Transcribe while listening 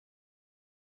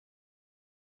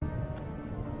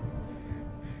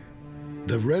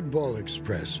The Red Ball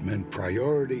Express meant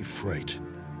priority freight.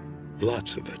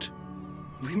 Lots of it.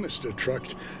 We must have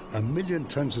trucked 1 million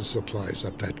tons of supplies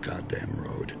up that goddamn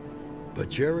road. But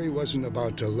Jerry wasn't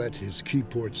about to let his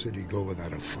Keyport city go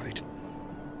without a fight.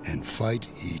 And fight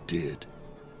he did.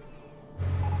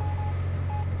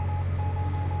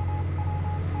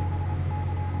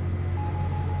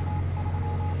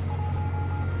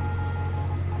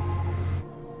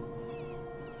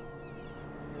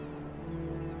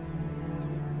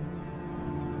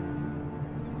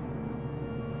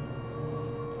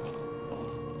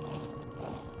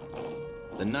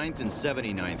 The 9th and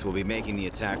 79th will be making the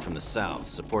attack from the south,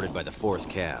 supported by the 4th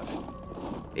Cav.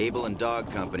 Able and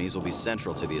Dog companies will be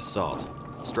central to the assault,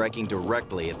 striking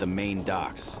directly at the main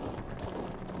docks.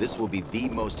 This will be the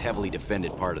most heavily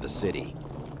defended part of the city.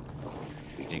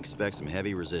 We can expect some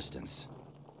heavy resistance.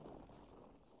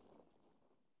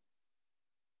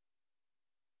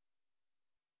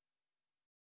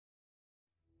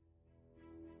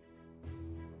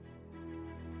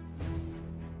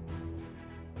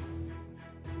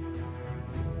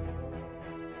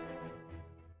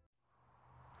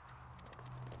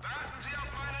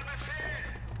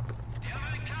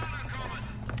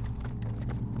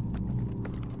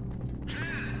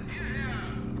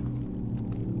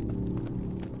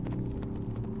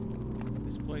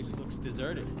 Looks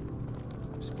deserted.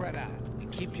 Spread out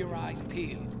and keep your eyes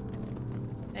peeled.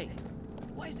 Hey,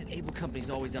 why is it Able Company's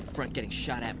always up front getting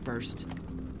shot at first?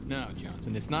 No,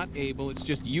 Johnson, it's not Able, it's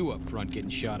just you up front getting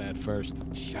shot at first.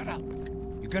 Shut up.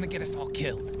 You're gonna get us all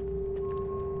killed.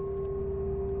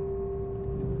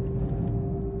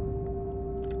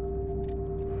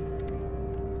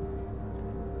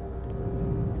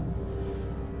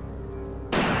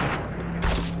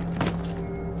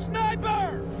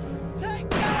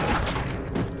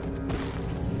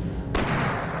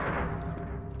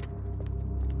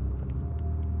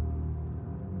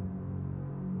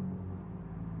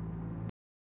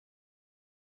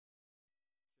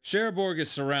 Cherbourg is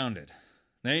surrounded.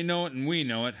 They know it and we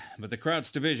know it, but the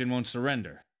Krauts division won't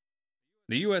surrender.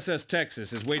 The USS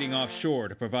Texas is waiting offshore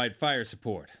to provide fire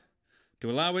support. To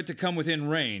allow it to come within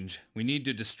range, we need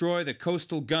to destroy the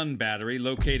coastal gun battery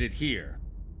located here.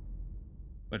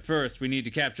 But first, we need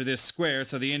to capture this square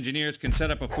so the engineers can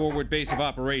set up a forward base of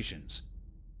operations.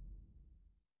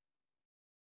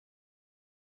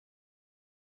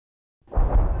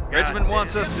 Regiment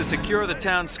wants us to secure the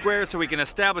town square so we can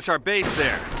establish our base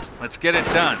there. Let's get it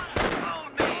done.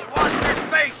 Hold me! Watch your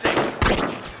spacing!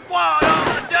 Squad on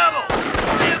the double!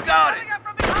 You got it!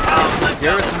 On the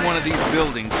Garrison double, one of these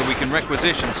buildings so we can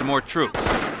requisition some more troops.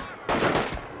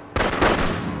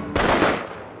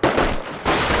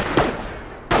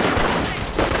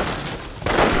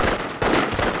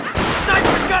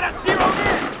 Sniper's got us zeroed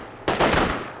in!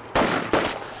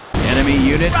 Enemy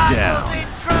unit Rifles down. in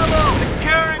trouble!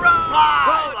 Securing supply!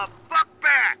 Pull the fuck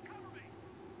back!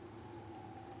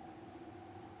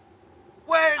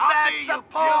 Where's that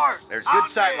support? There's good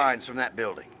sight lines from that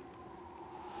building.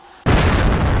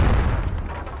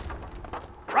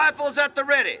 Rifles at the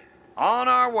ready. On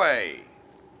our way.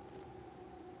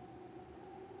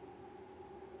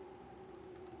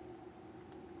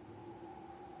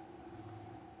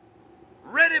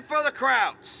 Ready for the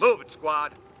Krauts. Move it,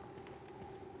 squad.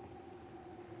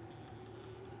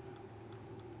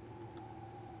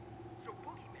 So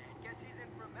Boogeyman guess he's in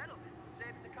for a medal then,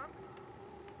 saving the company.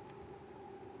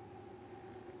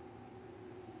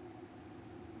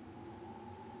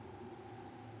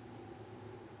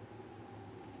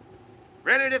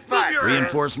 Ready to fight.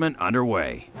 Reinforcement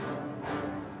underway.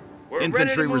 We're ready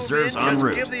Infantry to move reserves in. en Just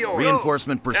route. give the order.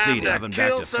 Reinforcement Time proceed, to having back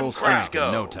kill to some full strength in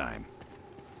Krauts. no time.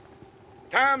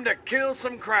 Time to kill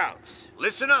some Krauts.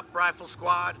 Listen up, rifle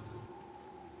squad.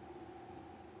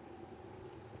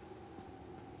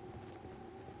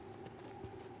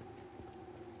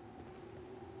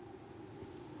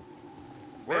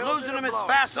 We're losing them as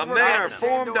fast The as we're men getting are them.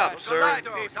 formed up, sir.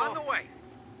 On the way.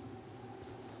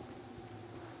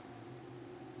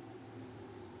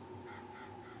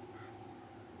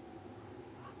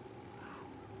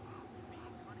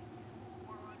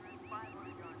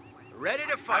 Ready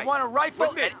to fight. I want a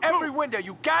rifle at every window.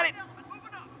 You got it?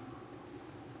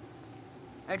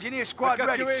 Engineer squad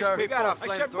ready, sir. We got a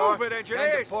flamethrower. Move it,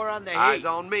 engineers. Pour on the Eyes heat.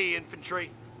 on me,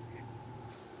 infantry.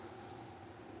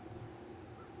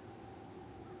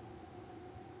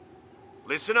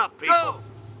 Listen up, people. Go!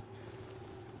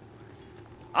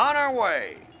 On our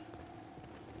way.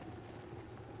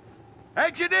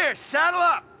 Engineers, saddle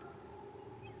up.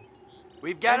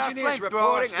 We've got Engineers our flamethrowers.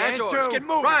 reporting as Let's to get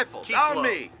moving. Rifles, Keep on low.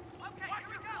 me.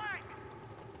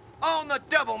 On the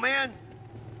double, man.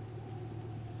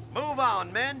 Move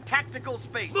on, men. Tactical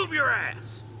space. Move your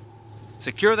ass.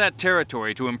 Secure that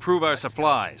territory to improve our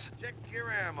supplies. Check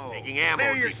your ammo. Taking ammo.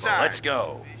 Clear your side. Let's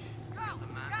go. Let's go.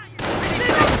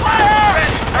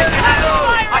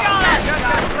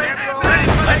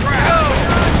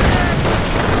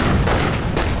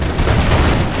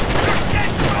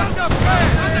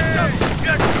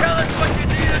 Just tell us what you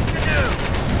need us to do.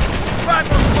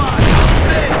 Rifle squad.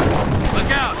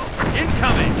 Look out!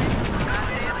 Incoming!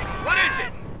 What is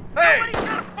it? Hey!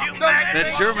 You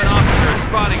That German officer is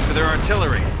spotting for their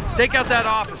artillery. Take out that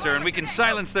officer and we can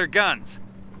silence their guns.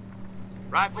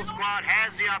 Rifle squad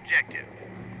has the objective.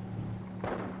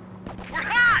 We're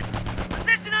hot!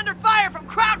 Position under fire from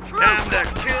crowd troops! Time to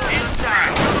kill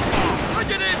inside.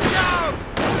 Look at it go!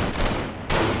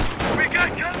 We got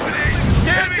company!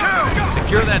 Stand go!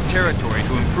 Secure that territory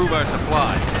to improve our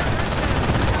supplies.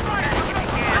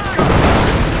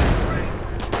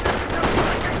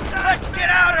 Let's get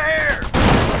out of here!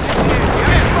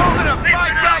 You're moving up! My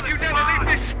God, you never leave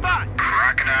this spot!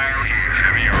 Crocodile here.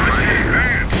 Heavy RC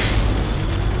advance.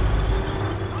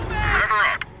 Cover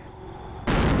up.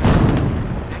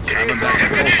 Coming back at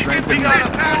full strength We and got to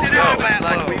pound it out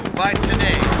like we fight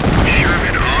today.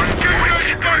 Sherman on point.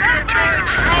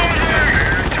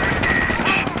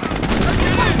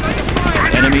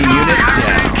 Enemy unit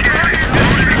down.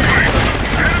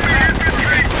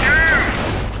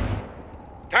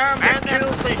 Time to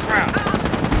kill safe route.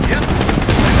 Yep.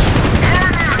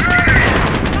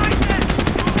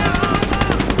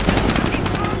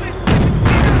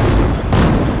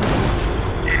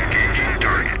 Engaging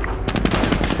target.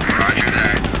 Roger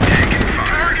that. Taking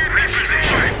fire.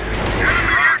 Reposition.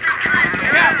 Enemy infantry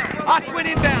down. Hostile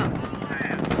inbound.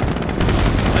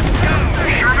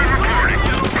 Sherman reporting.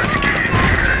 Let's get it.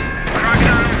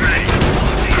 Crocodile ready.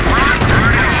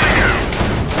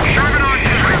 Sherman on point. Crocodile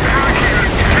taking fire.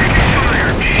 Sherman on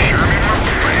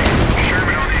point.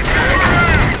 Sherman on the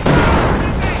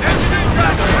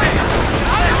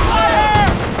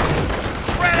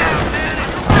Spread out, man.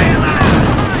 Bail out.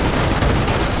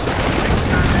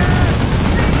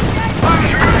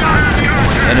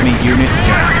 Enemy unit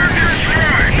down.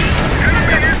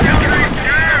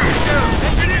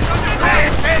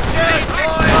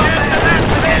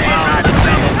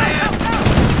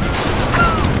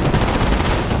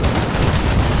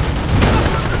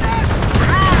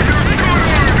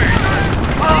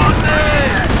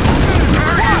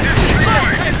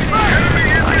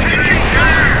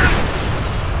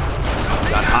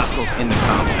 Got hostiles in the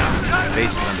compound.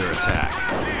 Base is under attack.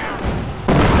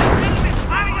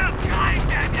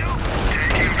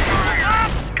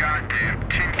 Goddamn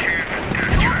tin cans and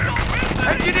death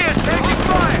trap. Engineers, taking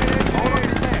fire. Hold up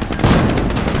in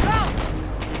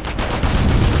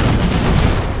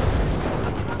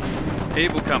there.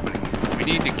 Able Company, we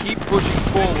need to keep pushing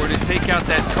forward and take out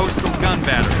that coastal gun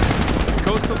battery. The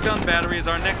coastal gun battery is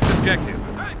our next objective.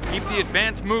 Keep the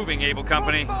advance moving, Able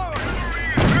Company.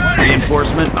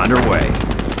 Reinforcement underway.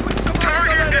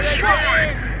 Target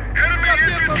destroyed!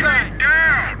 Enemy infantry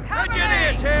down!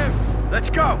 Engineers here. Let's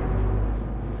go.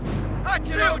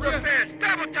 Build the fist.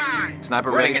 Double time.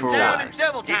 Sniper ready for orders.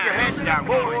 Double time. Keep your heads down.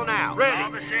 Roll now.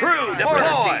 Ready. Crew,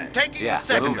 deploy. Taking the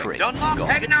second. free. Dunlop, Go.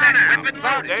 heading on out. Weapon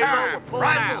loaded.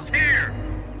 Rifles here.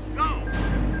 Go.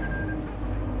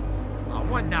 On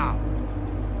one now.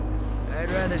 I'd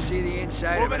rather see the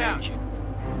inside of an engine.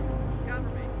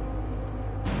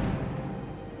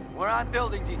 We're on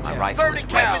building detail. rifle 30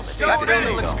 cal. That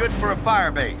building looks good for a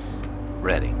fire base.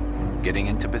 Ready. Getting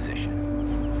into position.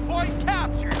 Point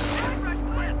captured.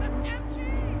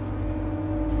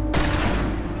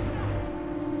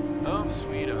 Home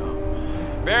sweet home.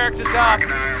 Barracks is up.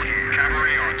 Crocodile here.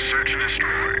 Cavalry on search and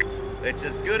destroy. It's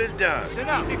as good as done. Listen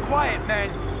up. Be quiet, men.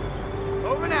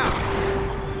 Moving out.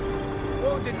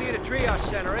 Wounded need a triage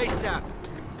center ASAP.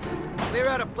 Clear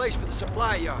out a place for the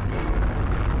supply yard.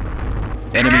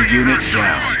 Enemy unit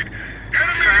down.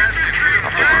 Fast infantry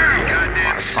deployed.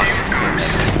 Goddamn steel corps.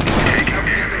 Taking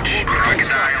damage.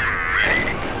 Crocodile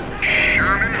ready.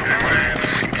 Sherman advance.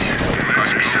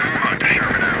 Must be some hunt.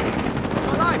 Sherman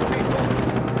out. Alive, people.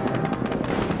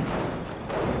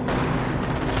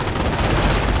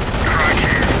 Croc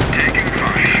here. Taking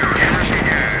fire. Sherman using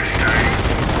gas. Tight.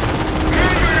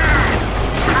 Moving out.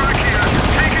 Croc here.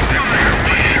 Taking fire.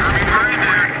 Sherman right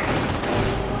there.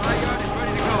 Supply yard is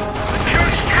ready to go.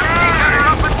 Just try. Got her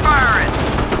up and firing.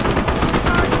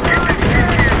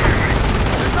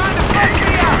 They're trying to block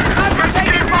me out. I'm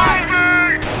taking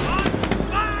fire.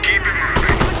 Keep it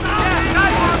moving.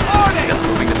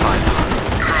 Moving to find.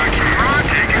 Croc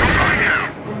taking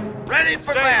fire. Ready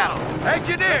for battle.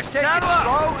 Engineers, take it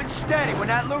slow and steady. We're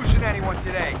not losing anyone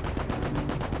today.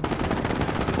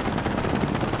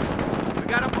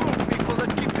 Gotta move, people.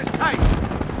 Let's keep this tight.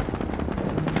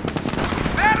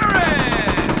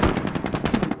 Veteran!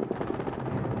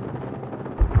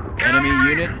 Enemy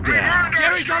unit down.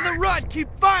 Jerry's on the run. Keep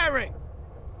firing.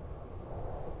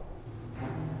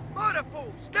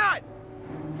 Wonderful. Scott!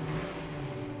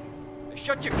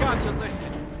 Shut your comms and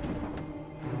listen.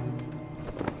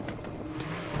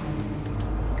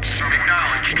 Some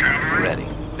acknowledged, cavalry. Ready.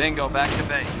 Bingo, back to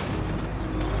base.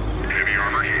 Heavy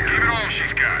armor here. Give it all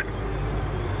she's got.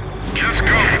 Just go.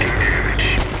 Taking damage.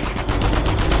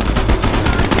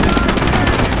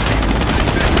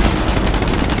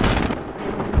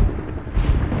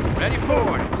 Ready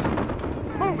for it.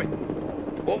 Move it.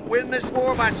 Won't win this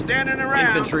war by standing around.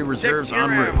 Infantry reserves Check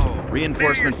your en route. ammo.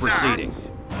 Reinforcement Clear your proceeding. sights.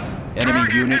 Enemy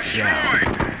Target unit destroyed. down.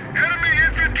 Enemy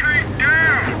infantry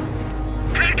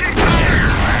down. Taking fire.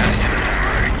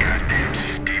 Goddamn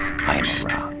steam I am ghost. a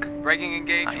rock. Breaking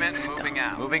engagement, I am moving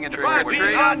out. Moving into Fire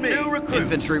retreat. on new recruit.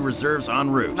 Infantry reserves en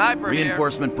route. Sniper here.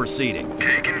 Reinforcement proceeding.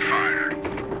 Taking fire. Don't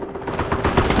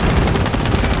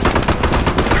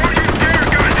you dare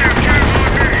goddamn jam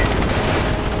on me.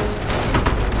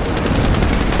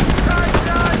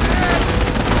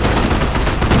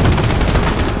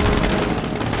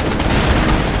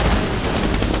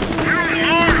 You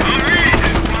are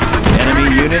elite. Enemy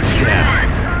unit down.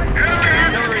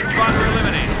 Artillery spotter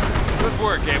eliminated. Good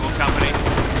work, Able Company.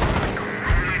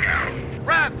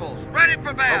 Rifles, ready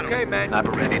for battle. Okay, man.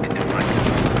 Sniper ready to deflect.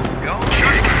 Go.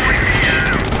 Just point me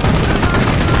out.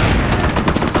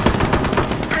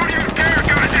 Don't you dare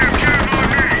goddamn jam on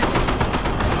me.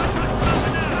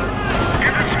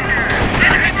 Give it some gas.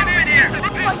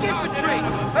 Looks like infantry.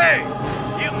 Hey,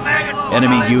 you maggots.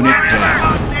 Enemy unit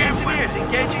down. Engineers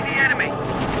engaging the enemy.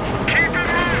 Keep it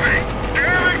moving.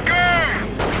 There it goes.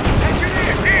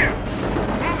 Engineer, here.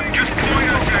 Just point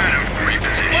us at him. What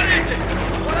Reposition. is it?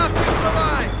 What up, the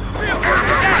line? Real good.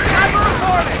 Sniper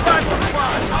reporting. Rifle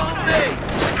squad, follow me.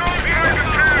 Stop trying to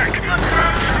attack.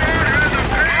 Ground squad has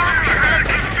abandoned track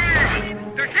and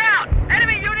field. They're down.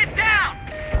 Enemy unit down.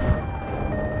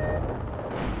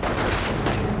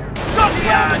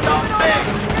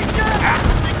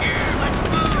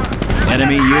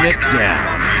 Enemy unit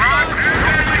down.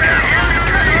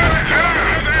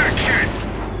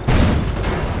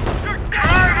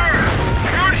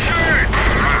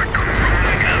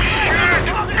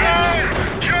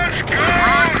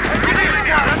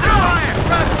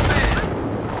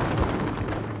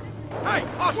 Hey,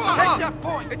 awesome. Take that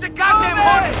point. It's a goddamn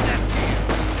hornet's nest here.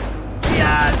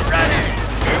 Diaz, ready.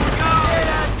 Here we go.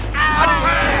 Out of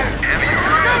here.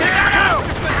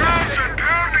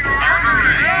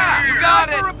 Yeah, you got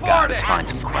it. Report it. Let's find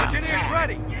some crowds. Engineers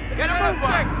ready. Get a move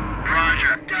on.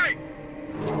 Roger.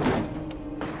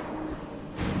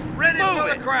 Ready for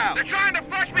the crowd. They're trying to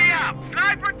flush me out.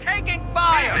 Sniper taking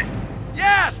fire.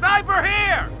 Yeah, sniper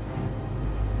here.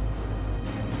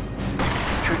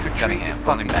 Trick or treat,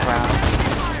 fucking crowd.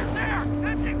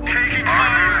 Taking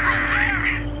fire.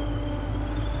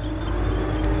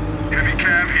 Heavy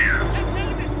cav here.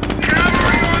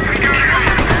 Cavalry wants to go.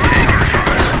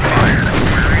 Fire.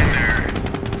 We're in there.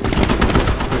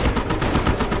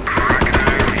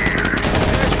 Crocodile here.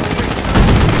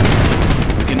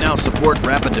 We can now support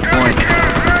rapid deployment.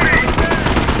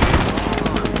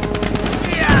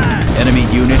 Enemy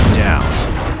unit down.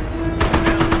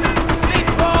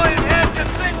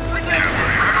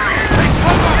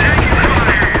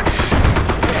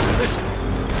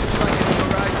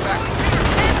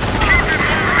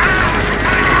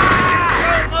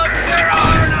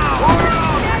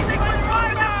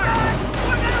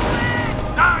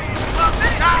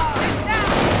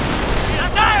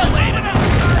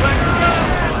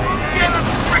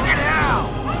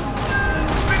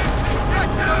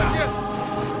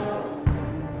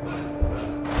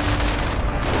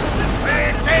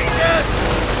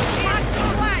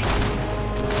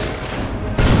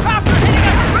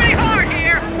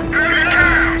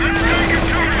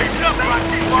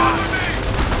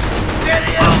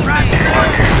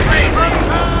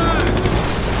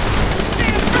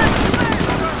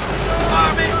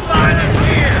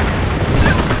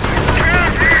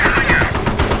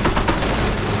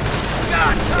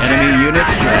 Enemy unit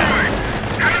down.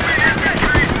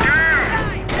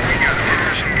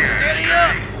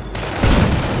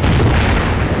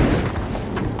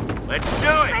 Let's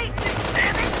do it!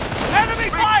 Enemy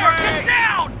fire! Get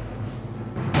down!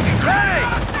 Hey!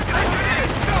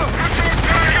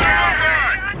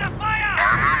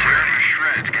 Armor tearing to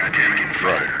shreds. Got taken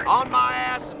fire. On my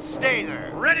ass and stay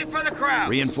there. Ready for the crowd.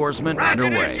 Reinforcement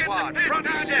underway. Squad, front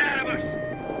and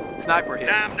center. Sniper here.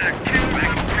 Time to kill the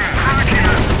crowd.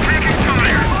 Taking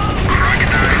fire.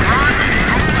 Crocodile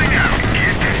rolling out. Get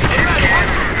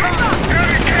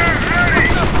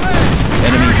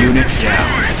unit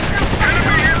down.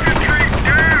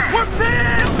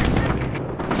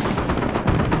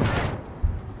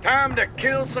 Time to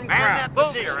kill some crowd.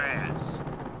 Move your ass.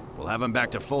 We'll have him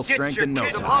back to full strength in no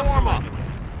time. Warm up.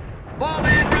 Fall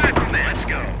in rifleman. Let's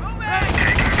go.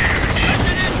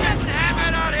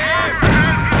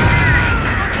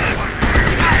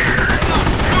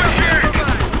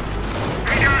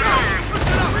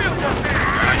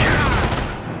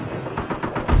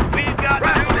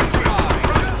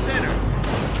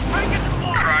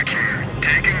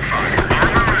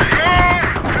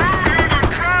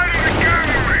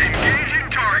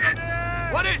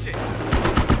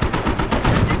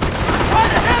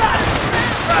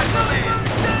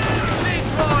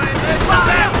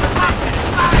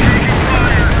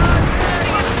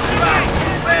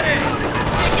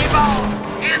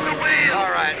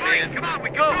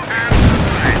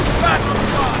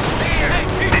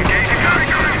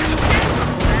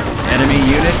 Enemy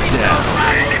unit down.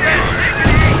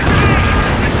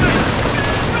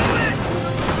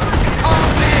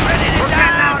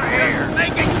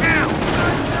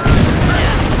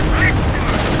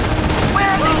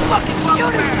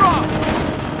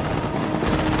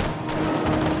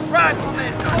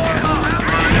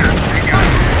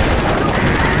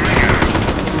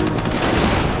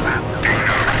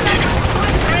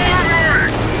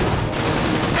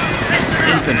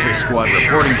 Infantry squad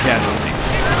reporting casualties.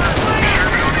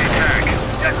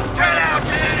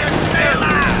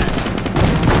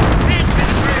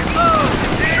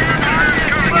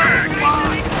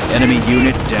 Enemy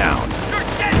unit down.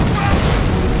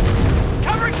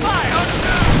 Covering fire!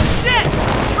 Shit!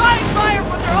 Trying fire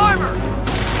from their armor!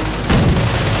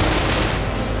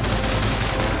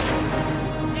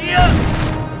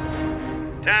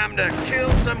 Time to kill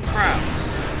some crowds.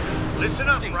 Listen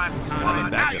up, rifle squad.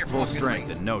 Coming back to full strength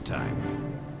in no time.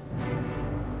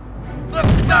 Let's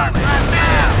start right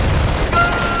now!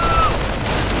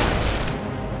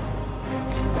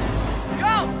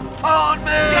 Go! On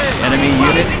me! Enemy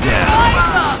unit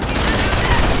down.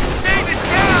 David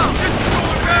down!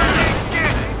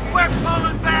 We're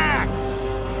pulling back!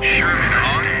 Sherman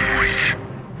on point.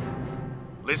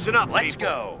 Listen up, let's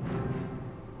go.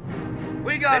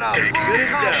 We got a full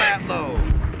combat load.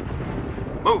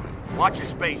 Move it. Watch your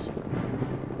space.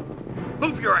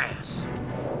 Move your ass.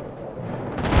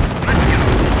 Let's go.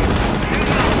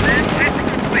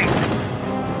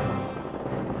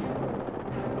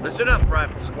 Listen up,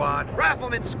 rifle squad.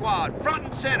 Rifleman squad, front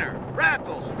and center.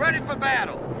 Rifles, ready for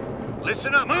battle.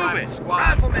 Listen up, move it, squad.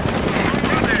 Rifleman squad,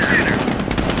 front and center.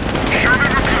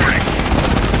 Sherman reporting.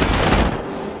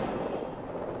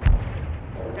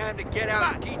 Time to get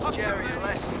out and teach Jerry a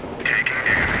lesson. Taking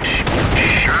damage.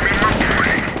 Sherman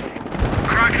reporting.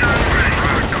 Crocodile ready.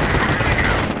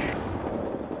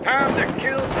 Time to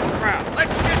kill some crowd.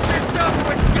 Let's get this over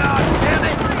with,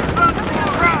 goddammit! Run for the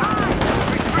rock!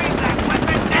 Retrieve that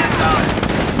weapon now!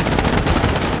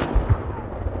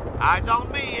 Eyes on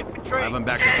me, infantry! Have him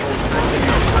back to full strength in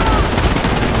no time.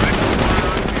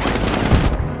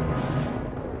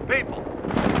 People!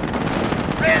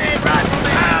 Ready,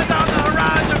 riflemen! Eyes on the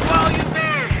horizon while you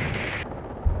there!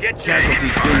 Get your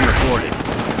Casualties being reported.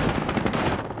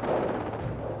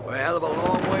 We're a hell of a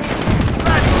long way.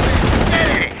 Riflemen,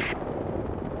 steady!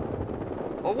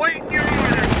 Awaiting your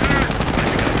orders, sir!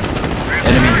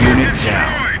 Enemy unit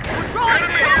down.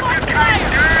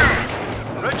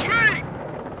 Retreat!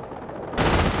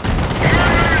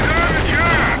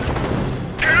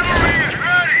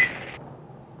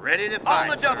 Ready to fight,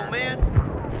 on the double, man.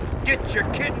 Get your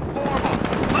kit and form up.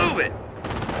 Move it.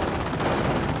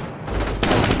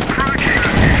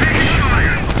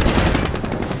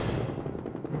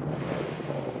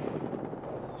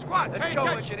 Squad, let's go,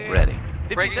 engineers. Ready.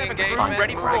 57 engagement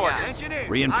ready for orders. Engineers.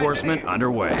 Reinforcement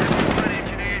underway.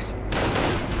 Engineers.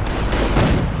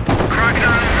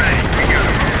 Crocodile ready. We got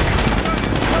him.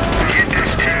 Get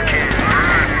this tin can.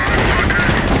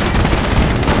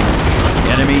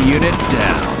 Enemy unit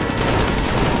down.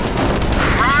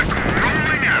 Croc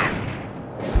rolling out.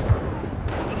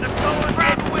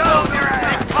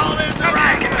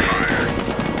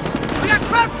 We got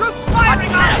crowd troops firing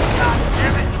on us!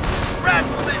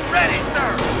 Riflemen ready, sir!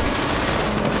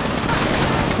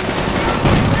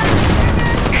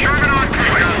 Sherman on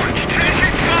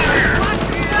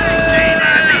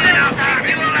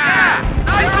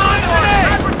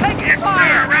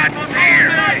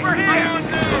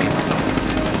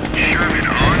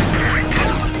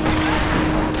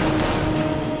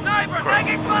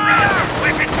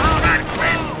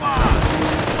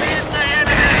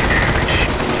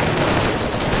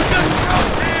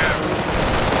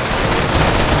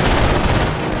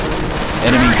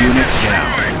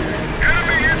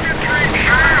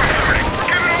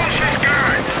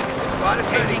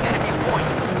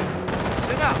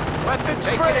It's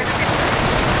free!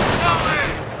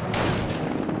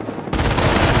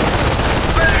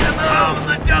 Ready to move on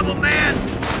the double, man!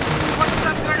 Put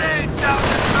some grenades down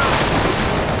the throat!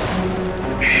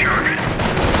 Sherman.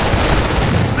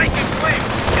 Make it quick!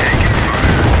 Taking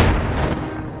fire.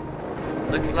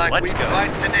 Looks like we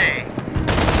fight today.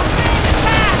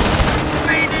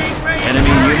 Enemy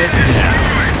unit down.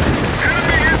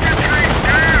 Enemy infantry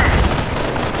down.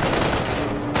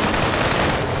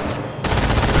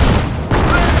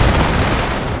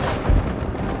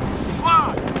 Come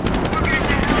on! Look at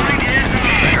the flag is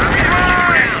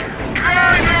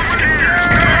Try those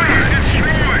stairs.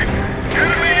 Destroyed.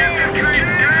 Enemy infantry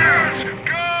down.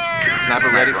 Go.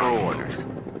 Sniper ready for orders.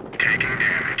 Taking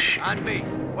damage. on me.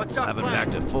 What's up, Have him plan?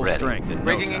 back to full Ready. strength in no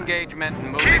Breaking time. engagement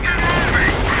and Keep moving. it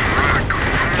moving. Rock.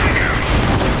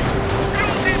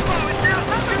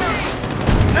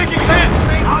 Taking hit!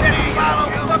 Follow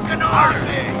looking hard!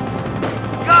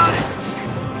 Got it!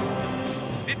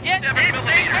 57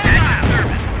 millimeter engine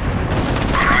service.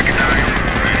 Crocodile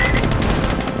ready.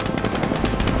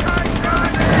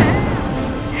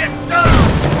 Yes, sir!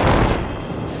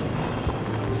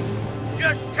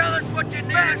 Just tell us what you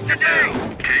need us to do!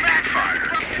 Taking fire.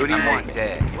 Who do you want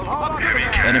dead? Well, hold up Heavy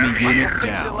your Enemy ass. unit Fix it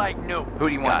down. like new. Who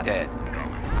do you want dead?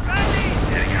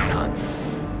 Heading out.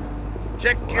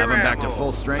 Check We'll your have him back to ammo.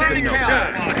 full strength in no Thirty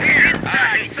time. count.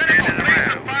 Inside, set up a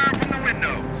blaze of fire from the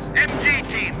windows. MG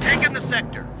team, taking the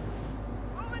sector.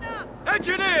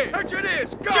 Engineers!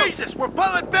 Engineers, go! Jesus, we're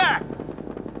pulling back!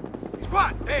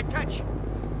 Squad, pay attention.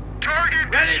 Target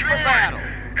Ready for destroyed. battle.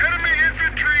 Enemy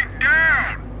infantry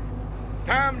down.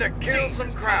 Time to kill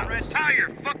some crowds. Retire your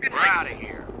fucking We're out of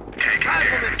here. Taking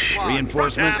Rifleman damage. squad.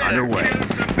 Reinforcements front underway. Kill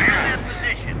some in men.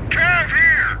 position. Cav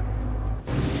here.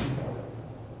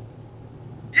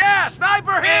 Yeah,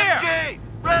 sniper here! MG,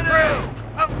 ready!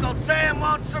 Uncle Sam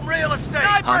wants some real estate.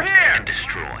 Sniper Hunt here! and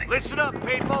destroy. Listen up,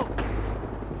 people.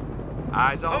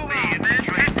 Eyes on me.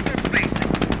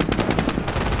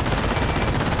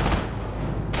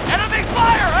 Enemy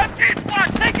fire! MG squad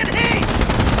taking heat!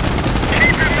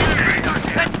 Keep it moving.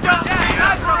 Let's go!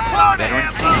 Sniper reporting!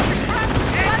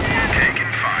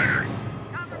 Taking fire.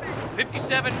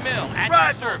 57 mil at your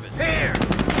Rifles, service. here!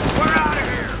 We're out of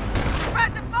here!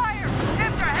 Rapid fire!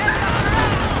 Keep your head on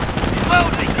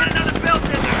Loading! Get another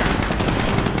building there!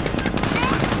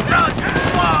 Run!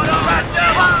 Squad! All right,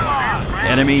 now!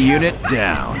 Enemy unit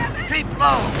down. Keep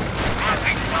low!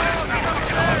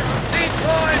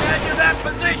 Deploy into that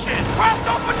position! Craft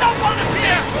open up on the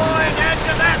here! Deploy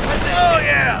into that position! Oh,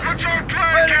 yeah! What's our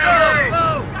plan, Ready to Cav?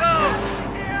 go! Go!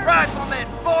 Riflemen,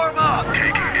 form up!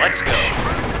 Let's go.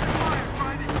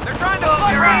 They're trying to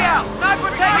flush me out!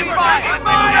 Sniper taking fire!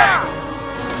 Fire!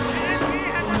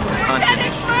 Hunt and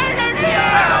destroy.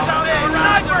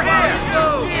 Sniper here!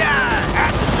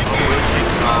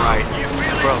 All right.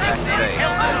 Bro, that's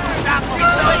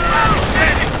safe.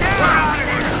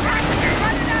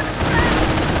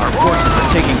 Our forces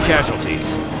are taking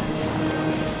casualties.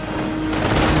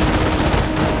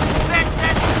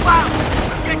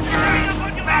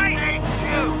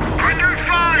 Under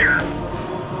fire.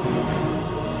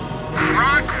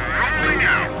 Rock rolling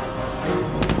out.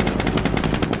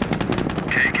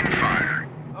 Taking fire.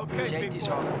 Okay, Safety's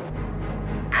people. off.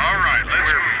 All right,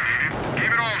 let's move.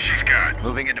 Give it all she's got.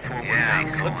 Moving into forward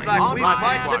base. Looks like we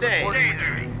fight today. Stay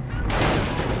there.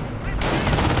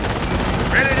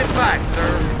 Ready to fight,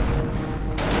 sir.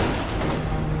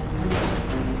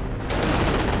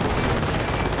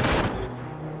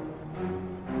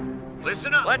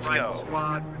 Listen up, Let's rifle go.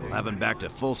 squad. We'll have him back to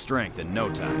full strength in no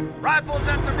time. Rifles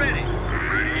at the ready.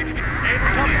 Ready for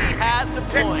Company has the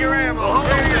Check your ammo. Hold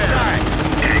your side.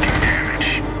 taking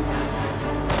damage.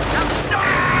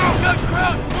 Good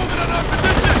crowd. Moving on our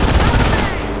position.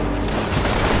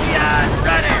 Yeah,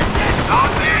 ready. On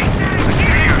me.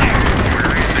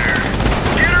 We're in there.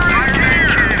 Get her in gear.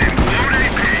 Load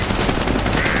AP.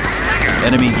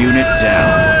 Enemy unit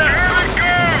down. Here it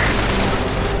goes.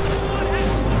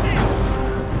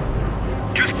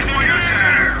 Just point us at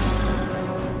her.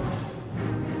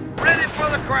 Ready for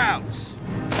the crowds.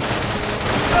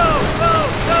 Go, go,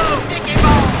 go. Nicky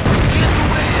ball. In the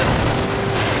wheel.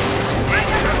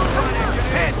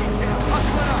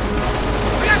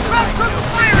 We got ground troops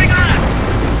firing on us.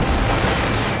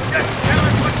 Just tell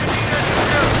us what you need us to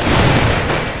do.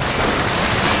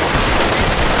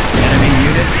 Enemy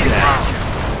unit down.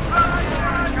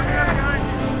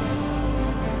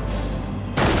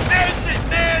 That's it,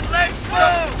 man. Let's go.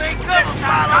 They come,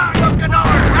 follow. Looking on.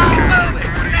 Move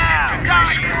it. Now.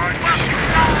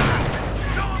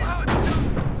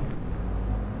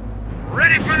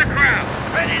 Ready for the crowd.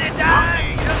 Ready to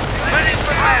die. Ready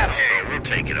for battle. We'll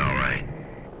take it all right.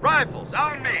 Rifles,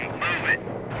 on me. Move it.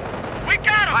 We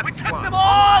got them! We took them all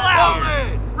All out!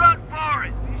 in! Run for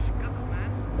it!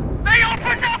 They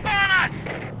opened up on us!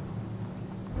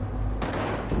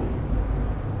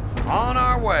 On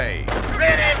our way.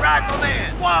 Ready,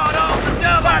 rifleman! Squad on the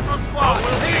double! Rifle squad!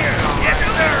 Here! Yes,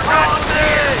 sir!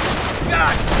 Rifleman!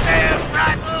 God damn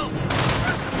rifle!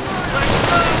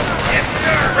 Yes,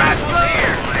 sir! Rifle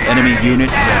here! Enemy unit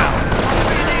down.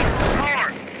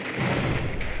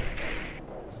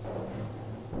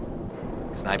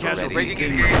 Sniper Casualties ready.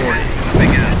 being reported.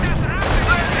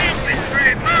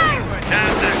 Infantry, move!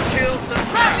 Time to kill some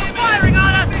Rifle firing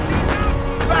on us!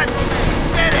 Rifleman,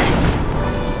 steady!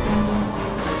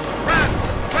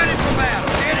 rifles. Ready for battle.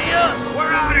 Steady up!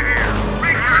 We're out of here.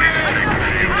 Bring your hands!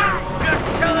 Just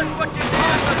tell us what you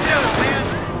want to do, man!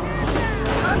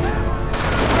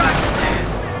 Rifleman!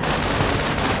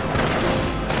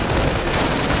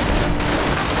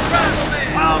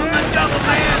 Rifleman! On the double,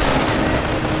 man!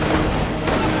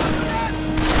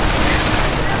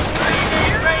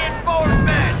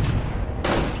 Reinforcement!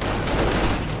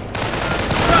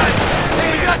 Right! We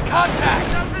got contact!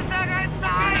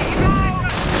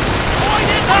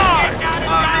 Point hard!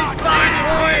 Army's flying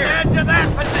here! Head to that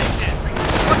position!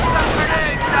 Put some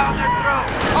grenades down their throat!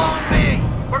 On me!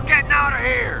 We're getting out of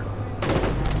here!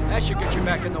 That should get you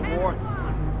back in the war.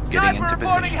 Getting into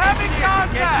position. Heavy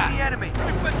contact! Get to the enemy!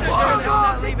 Whoa,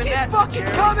 not leaving that fucking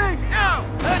coming! Now!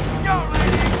 Let's go,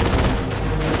 ladies!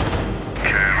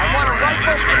 I want a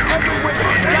rifle and heavy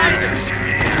weapons guidance!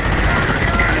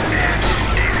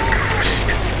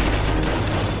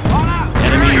 All out!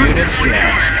 Enemy unit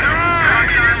down.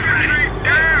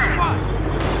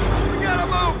 We gotta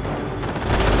move!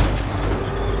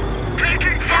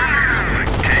 Taking fire!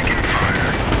 Taking fire!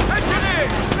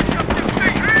 Engineers! Pick up your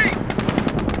feet!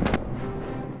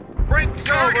 Bring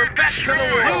Silver back to the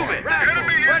wheel. Move it.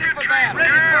 Rifles, ready for battle. Ready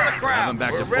for the crowd. Have him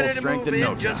back to We're full ready strength move in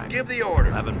no Just time. give the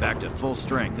order. Have him back to full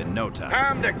strength in no time.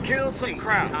 Time to kill some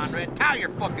crowds. Conrad, tie your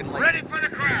fucking legs. Ready for the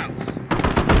crowds!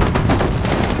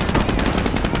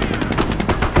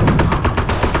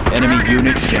 Enemy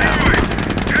unit down.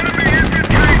 Enemy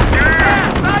infantry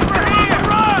down! Sniper here!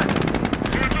 Run!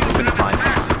 Open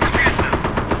fire.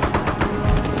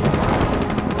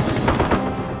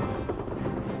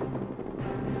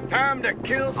 Time to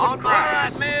kill some All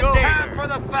crowds. right, men, Go. time for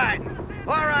the fighting.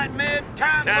 All right, men,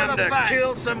 time for the to fight.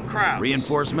 kill some crowds.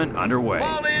 Reinforcement underway.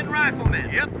 Fall in, riflemen.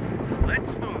 Yep.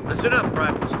 Let's move. Listen up,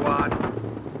 rifle squad.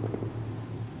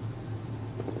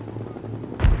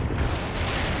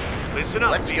 Listen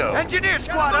up. Let's go. Engineer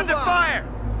squad under fire!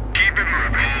 Keep it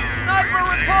moving. Sniper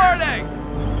reporting!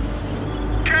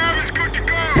 Cav is good to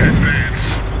go. Advance.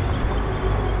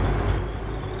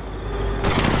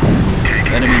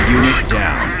 Enemy unit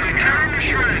down. Tear 'em to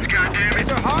shreds, goddammit.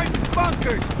 These are hard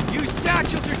bunkers! Use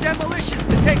satchels or demolitions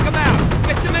to take them out!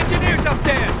 Get some engineers up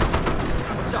there!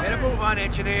 What's up? Better move on,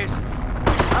 engineers.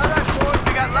 All right, boys,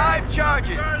 we got live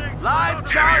charges! Live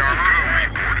charges!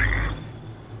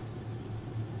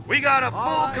 We got a full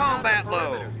All eyes on combat the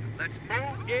load. perimeter. Let's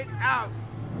move it out!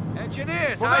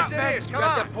 Engineers, eyes in!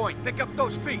 Grab that point. Pick up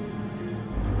those feet.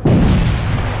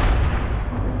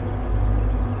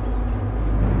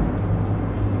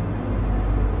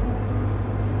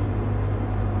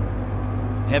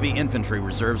 Heavy infantry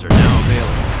reserves are now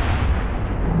available.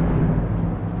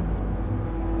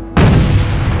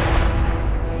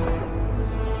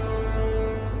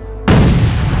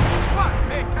 Come on,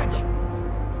 pay attention.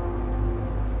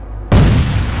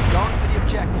 Going for the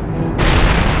objective.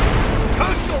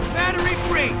 Coastal battery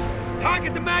breach.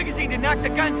 Target the magazine to knock the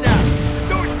guns out. The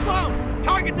door's blown.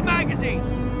 Target the magazine.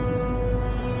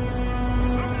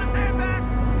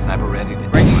 Sniper ready to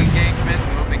breaking engagement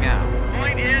and moving out.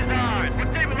 Point is ours.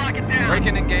 What day we lock it down?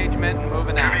 Breaking engagement and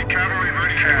moving out. Heavy cavalry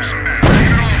ready for some battle. Look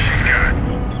at all she's got.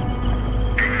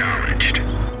 Acknowledged.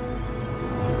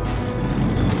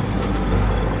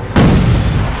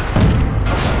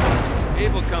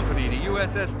 Able Company to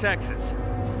USS Texas.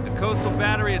 The coastal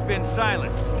battery has been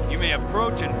silenced. You may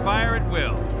approach and fire at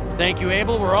will. Thank you,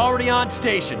 Able. We're already on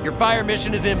station. Your fire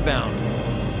mission is inbound.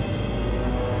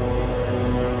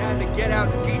 Time to get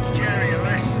out and teach Jerry a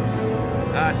lesson.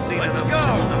 I seen Let's enough go.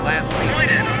 on the last week.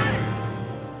 Point it.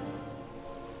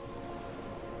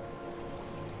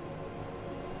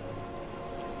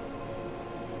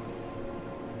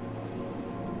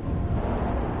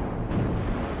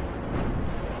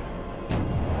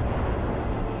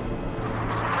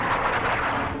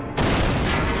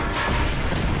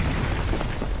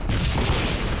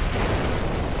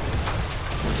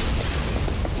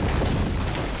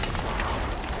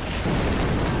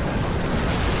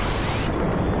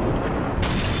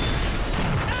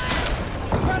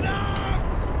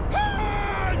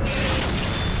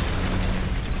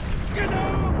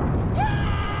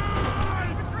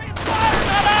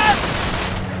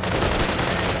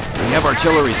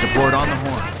 artillery support on the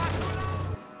horn.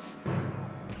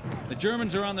 The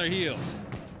Germans are on their heels.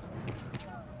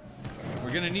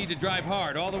 We're gonna need to drive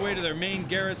hard all the way to their main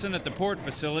garrison at the port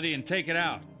facility and take it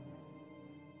out.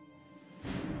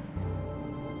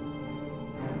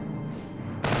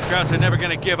 The Krauts are never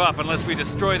gonna give up unless we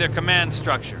destroy their command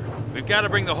structure. We've got to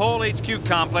bring the whole HQ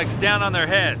complex down on their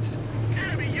heads.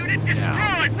 Enemy unit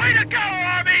destroyed! Way to go,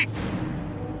 Army!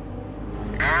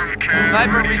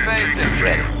 Sniper rephasing.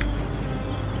 Ready.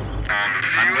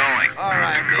 I'm going. All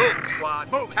right, move,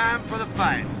 squad. Move. Time for the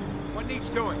fight. What needs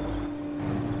doing?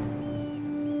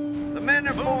 The men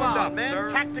are formed up, sir.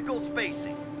 Tactical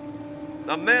spacing.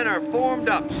 The men are formed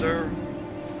up, sir.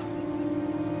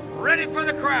 Ready for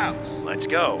the Krauts. Let's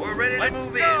go. We're ready to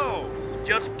move in.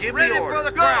 Just give Ready the order. for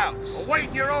the Krauts.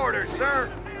 Awaiting your orders, sir.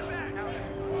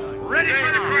 Ready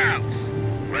for the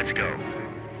Krauts. Let's go.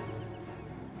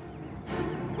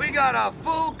 We got a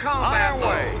full combat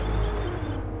load.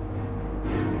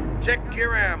 Check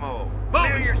your ammo.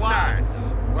 Clear your sights.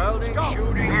 Welding,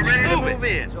 shooting, We're ready to move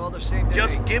in. It's all the same to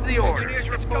Just me. give the order. Engineers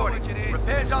reporting.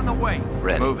 Repairs on the way.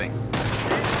 Ready. Moving. All right,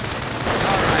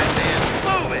 then.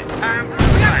 Move it. Time for the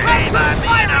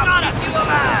fight. I'll keep you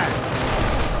alive.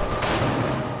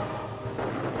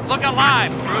 Look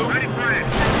alive, crew. Ready for it.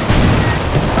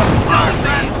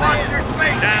 Watch your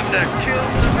space. Time to kill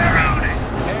some crowding.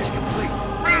 Repairs complete.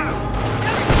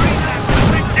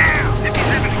 Down.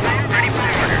 57 squad ready for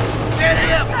order. Steady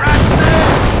up, right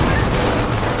there.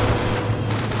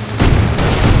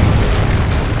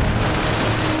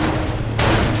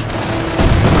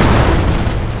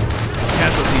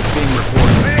 Casualties being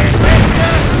reported.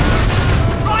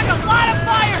 Throwing a lot of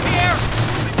fire here!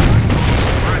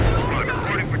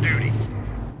 Reporting for duty.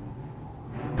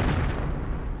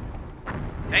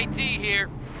 AT here.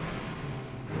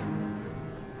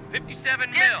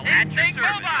 57 mil. That's your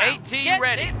service. AT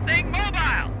ready. This thing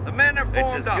mobile. The men are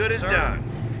formed It's up, as good as sir. done.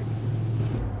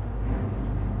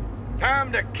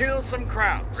 Time to kill some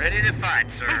Krauts. Ready to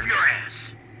fight, sir. Move your ass.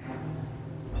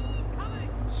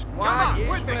 Squad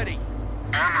is ready.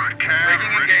 Armored cab.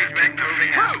 Breaking engagement.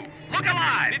 Moving out. Crew, look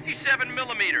alive. 57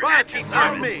 millimeters. Right, That's your keep on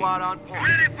service. me. Squad on point.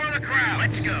 Ready for the crowd.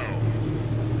 Let's go.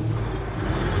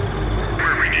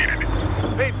 Where we needed.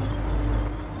 People.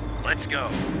 Let's go.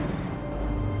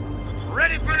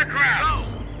 Ready for the crowd. Go.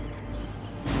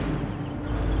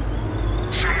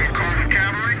 Someone call the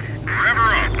cavalry? Rev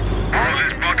her up. All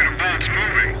this bucket of bolts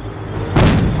moving.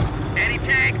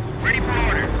 Anti-tank, ready for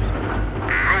orders.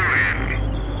 Roll in.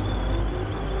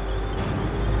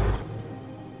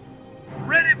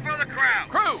 Ready for the crowd.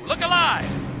 Crew, look alive.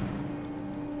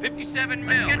 57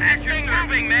 mil. Let's get this thing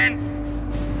moving, men.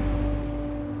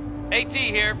 AT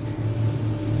here.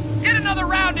 Get another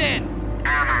round in.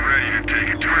 Armor ready to take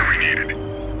it to where we need it.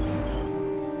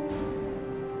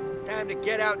 Time to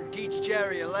get out and teach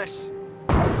Jerry a lesson.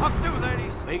 Up to,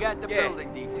 ladies. We got the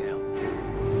building detail. Go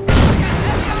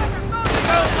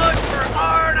look for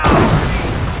Arnold!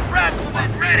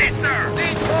 Rifleman Ready, sir.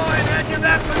 Decoy into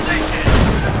that position!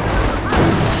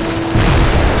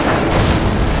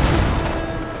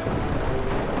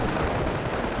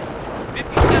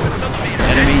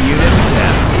 Enemy unit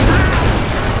down.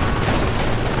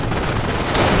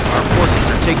 Our forces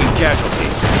are taking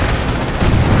casualties.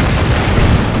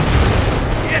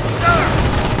 Yes, sir!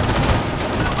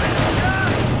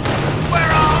 Where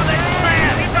are all they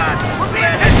men? We're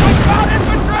being hit with crowd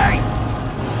infantry!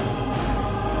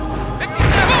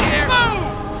 57 here. Move!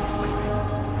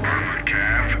 Armored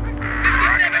cav.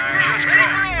 Just ready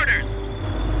for orders.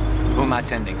 Who am I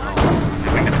sending home?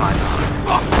 Doing the climb on.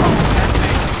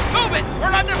 Move it.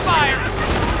 We're under fire.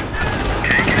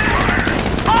 Taking fire.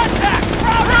 Contact!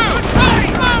 Crew, move.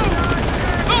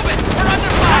 Move it. We're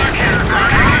under fire.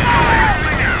 Fire me.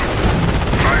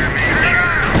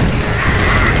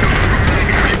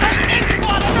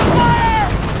 Squad under fire!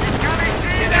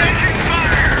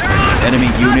 Enemy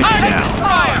unit Target down.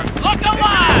 destroyer. Look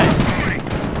alive.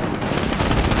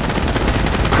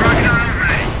 Crocodile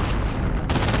ready.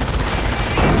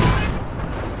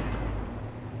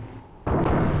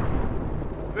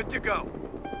 Good to go.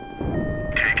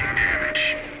 Taking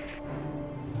damage.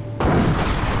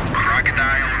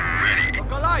 Crocodile ready.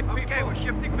 Look alive, people. Okay, we're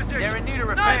shifting position. They're in need of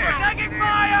Sniper repair. taking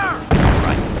fire!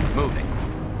 Right, moving.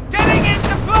 Getting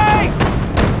into place!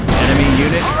 Enemy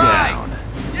unit All right. down.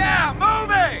 Yeah,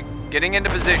 moving! Getting into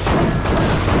position.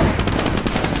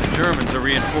 The Germans are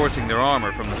reinforcing their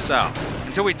armor from the south.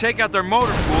 Until we take out their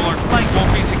motor pool, our flank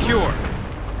won't be secure.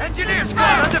 Engineer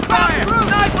squad under fire!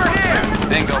 Sniper here!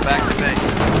 Bingo, back to base.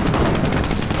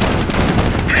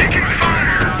 Taking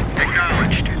fire.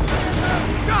 Acknowledged.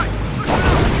 Guys, look at the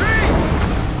tree!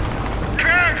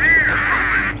 Cav here.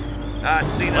 I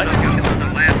seen another kill on the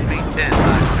last B-10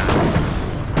 last time.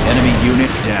 Enemy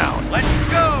unit down. Let's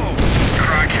go!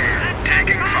 Croc here,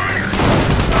 taking fire.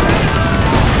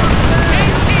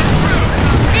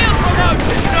 Field promotion!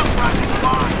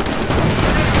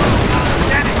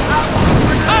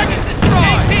 Target destroyed!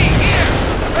 AP, here!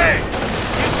 Hey!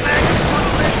 You maggots want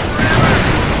to live forever?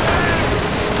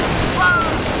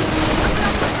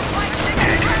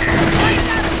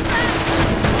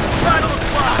 Right on the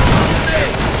spot!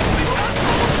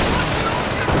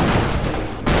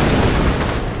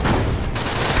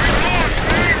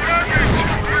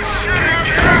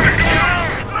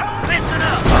 Listen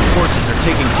up! Our forces are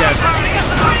taking casualties.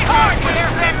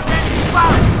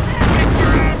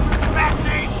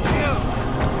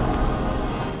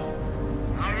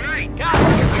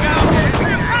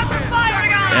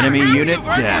 Enemy unit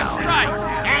down.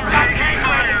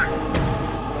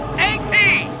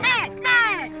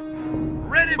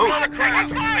 Ready for the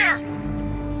fire!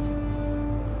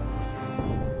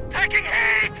 Taking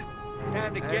heat!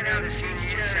 Time to get out of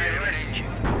CGS.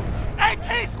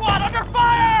 AT squad under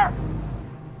fire!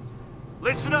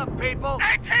 Listen up, people.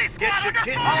 AT squad get your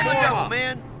kit on the double,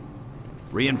 man.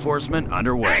 Reinforcement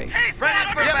underway. Ready for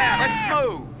battle. Let's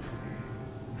move.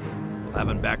 We'll have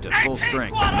them back to full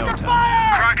strength squad in no under time.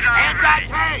 Fire!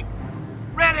 Anti-tank!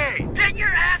 Ready! Get your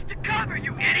ass to cover,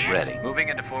 you idiot! Ready. Moving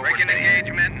into forward. Breaking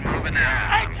engagement and moving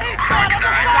out. AT squad under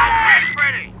fire!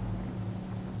 Ready!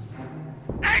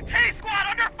 AT squad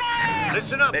under fire!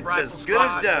 Listen up, it's as good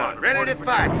as done. Ready to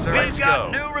fight, sir. We've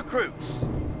got new recruits.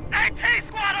 AT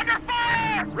squad under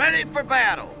fire! Ready for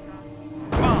battle.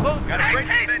 Come on, gotta break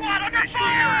AT squad under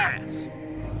fire!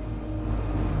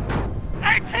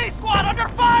 AT squad under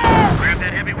fire! Grab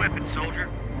that heavy weapon, soldier.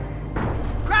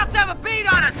 Krauts have a beat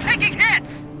on us, taking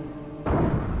hits!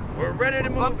 We're ready to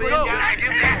move in. AT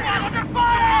squad under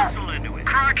fire!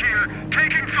 Croc here,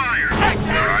 taking fire. AT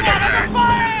squad under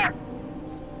fire!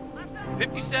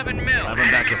 57 mil. We'll have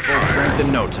them back to full strength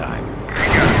in no time.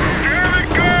 Damn it,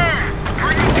 go!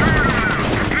 Bring the turret around.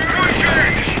 Push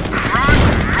it! Croc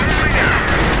rolling out.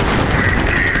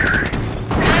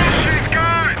 She's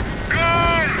gone! Go!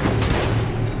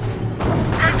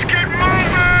 Let's get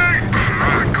moving!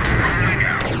 Croc rolling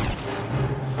out.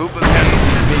 Group of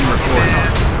casualties being reported.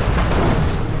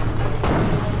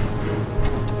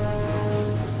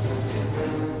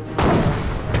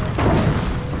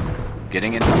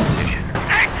 Getting into position.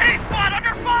 AT squad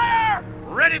under fire!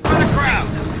 Ready for the crowd.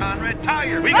 Conrad,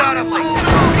 tire. We got a full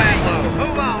combat load.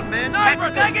 Move on, men. Sniper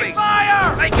taking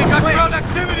fire! Making ground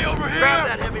activity over here. Grab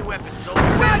that heavy weapon, soldier.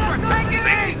 Let's get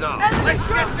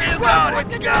this out.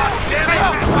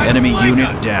 God. Enemy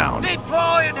unit down.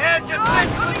 Deploy and head to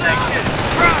this position.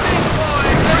 Deploy.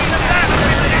 Bring the back.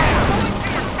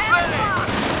 Ready.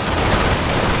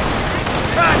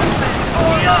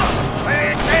 Hold up.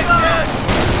 Pay attention.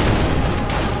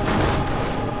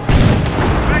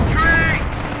 Retreat!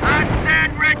 I said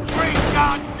retreat,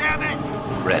 goddammit!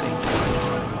 Ready.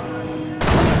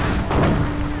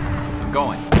 I'm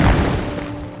going.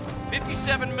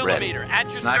 57 millimeter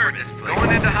at your Sniper service. display.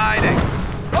 Going into hiding.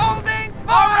 Holding!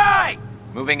 All right!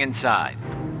 Moving inside.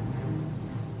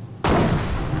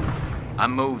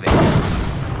 I'm moving.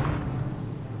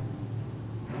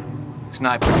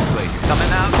 Sniper display.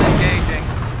 Coming out and engaging.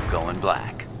 Going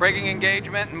black. Breaking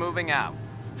engagement and moving out.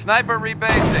 Sniper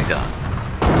rebasing. Done.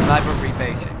 Sniper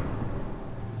rebasing.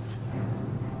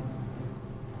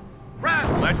 Right,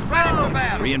 let's battle the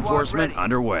battle. Reinforcement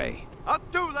underway. Up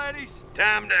two, ladies.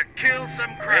 Time to kill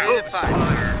some crowd. Ready to fight.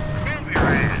 Move your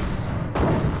ass.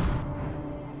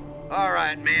 All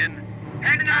right, men.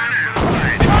 Heading on out.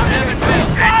 57 mil.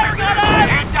 Fire gun on!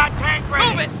 Anti-tank ready.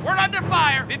 Move it! We're under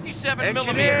fire! 57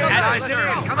 millimeter Engineers, at I your see.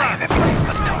 service. Come on. Everything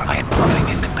but talk. I am moving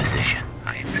into position.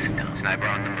 I am still. Sniper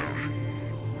on the move.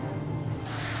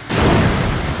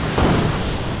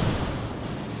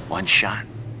 One shot.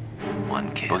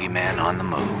 One kill. Boogeyman on the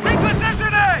move.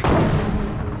 Repositioning!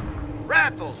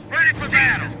 Rifles, ready for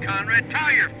battle. Conrad,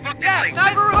 tie your fucking legs.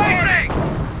 Sniper reloading!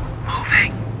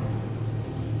 Moving.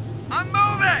 I'm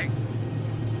moving!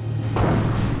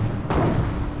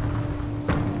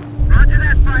 Roger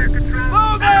that, fire control.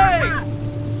 Moving!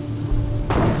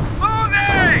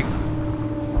 Moving!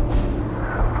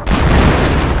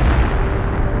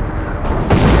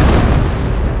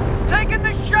 Taking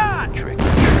the shot! Trick.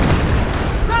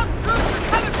 Ground troops are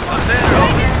coming from us!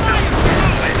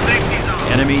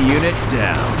 Enemy unit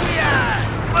down. Yeah!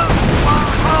 Move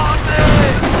on me!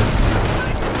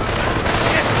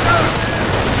 Get through!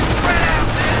 Spread out,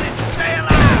 man, and stay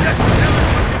alive! Just do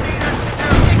what you need us to do!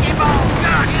 Keep on!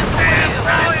 God, get the damn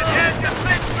right!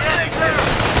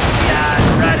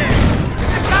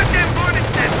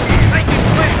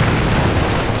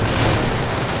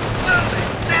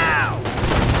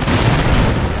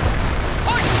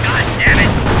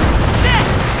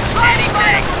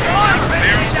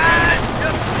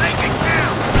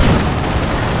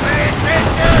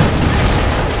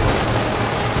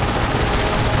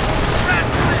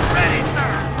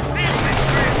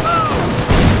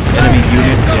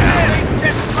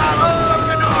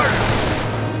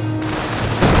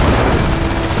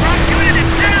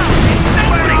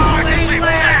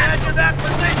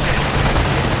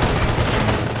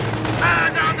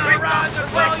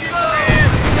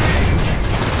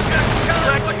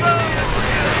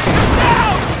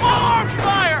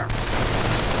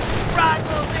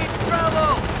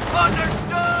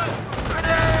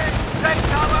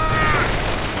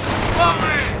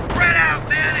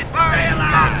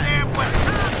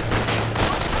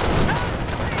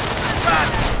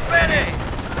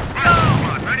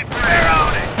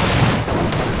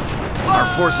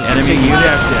 forces are Enemy taking unit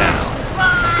casualties.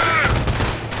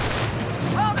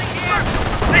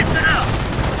 Listen up!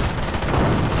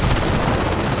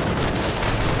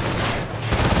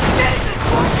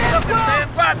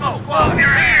 Squad, you're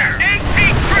here!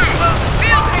 18 crew!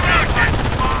 Field promotion!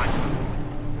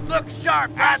 Look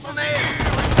sharp, Rifleman!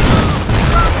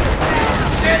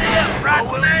 Steady up,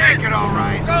 Rifleman! We'll take it all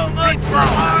right. So much for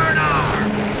R&R!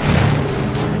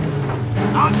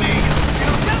 On me!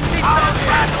 All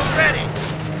rifles ready!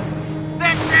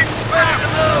 That's ready to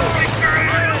move!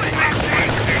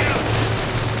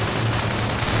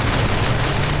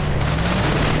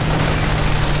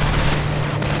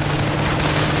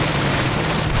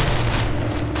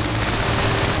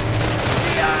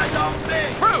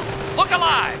 Crew, look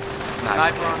alive!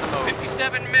 Sniper on the move.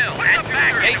 57 mil. And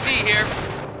back. AT here.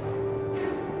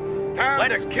 Time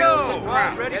to kill some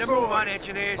ground. Get a move on,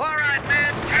 engineers. All right,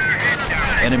 man. Turn your head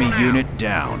down. Enemy unit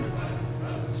down.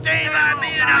 Stay by me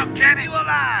and I'll keep you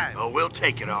alive. Oh, we'll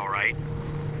take it, all right.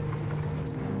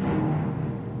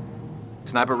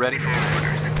 Sniper ready for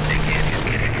orders. They can't just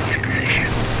get into position.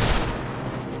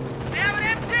 We have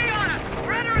an MG on us!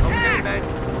 We're under attack! Okay,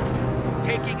 man.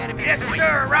 Taking enemy. Yes,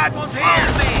 sir. Rifles here.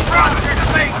 On me. Roger to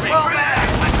make. Pull back.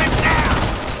 Weapon down.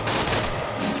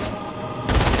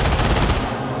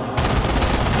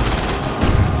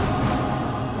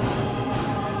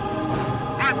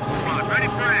 Rifle squad, ready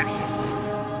for action.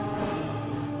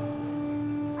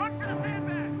 Run for the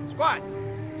sandbag! Squad,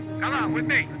 come on with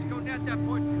me. Let's go down that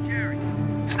point for Jerry.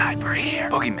 Sniper here.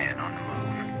 Boogeyman on the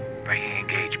move. Breaking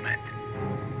engagement.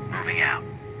 Moving out.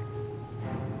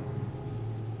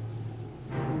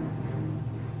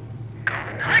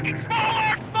 Taking small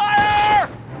arms fire!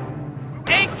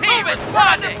 AT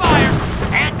responding! Fire!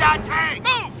 Anti-tank!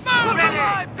 Move! Ready!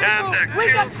 Time to We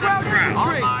kill got some crowd crowd.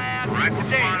 infantry! On my ass. Rifle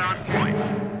squad on point.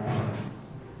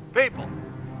 People,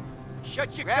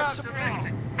 shut your guns and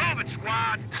move it,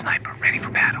 squad! Sniper ready for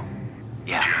battle.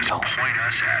 Yeah, just point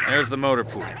us at There's the motor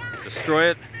pool. Destroy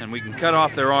it, and we can cut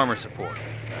off their armor support.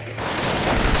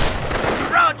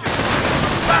 Roger!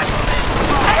 Rifleman!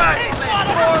 Rifleman!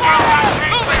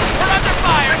 Move it! We're under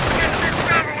fire! Get your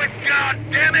cover with,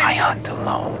 goddammit! I hunt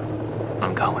alone.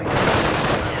 I'm going.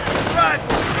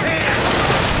 Rifle! Hands!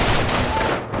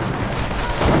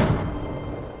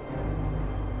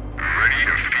 Ready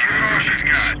to fuse his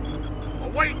gun.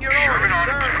 Awaiting your orders,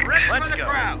 sir! Ready for the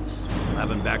crowds! We'll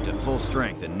have him back to full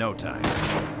strength in no time.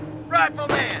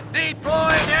 Rifleman,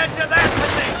 deploying into that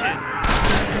position!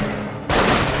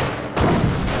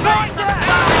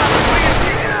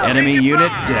 Enemy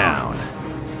unit down.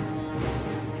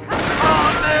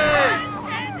 On me!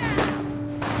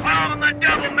 On the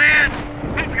double, man!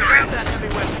 Move your grab that heavy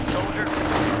weapon, soldier.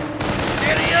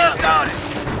 Steady up! Got it!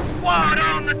 Squad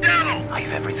on the double! I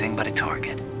have everything but a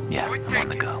target. Yeah, I'm on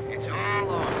the go. It's all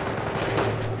on.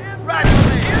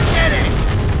 Rifleman, get it!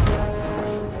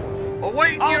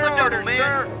 Awaiting your orders,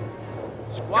 sir.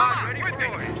 Squad ready for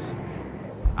orders.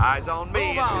 Eyes on me.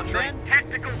 Move on, man.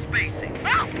 Tactical spacing.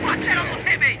 Oh, watch out!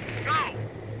 Hit me! Go.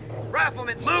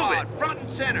 Rifleman squad, front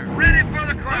and center. Ready for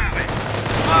the crowd.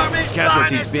 Army's Casualties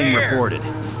finest being here. reported.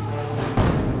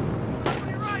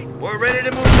 We're ready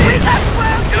to move in. Just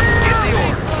give the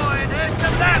order. Into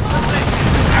that position.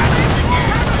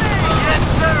 Yes,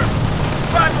 sir.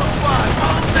 Rifle squad,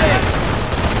 on me.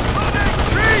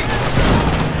 Retreat.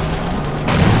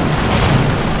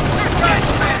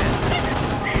 Rifleman.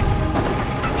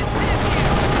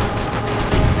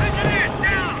 Engineers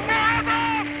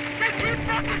down.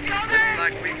 Looks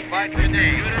like we fight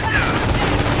today.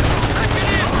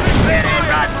 Ready,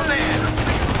 Rifleman.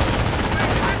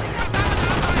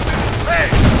 Hey!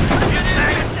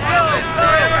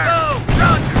 Go!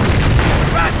 Roger!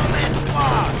 Rifleman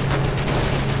squad!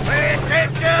 Pay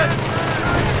attention!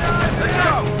 Let's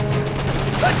go!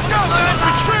 Let's go! Let's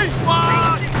retreat,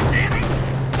 squad!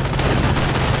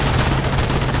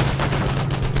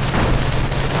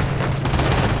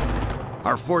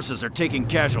 Our forces are taking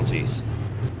casualties.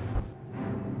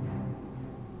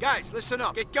 Guys, listen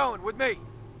up. Get going with me.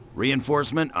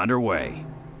 Reinforcement underway.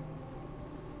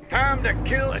 Time to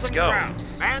kill Let's some go. ground.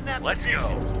 Man that Let's position.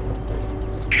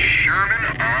 go.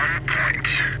 Sherman on point.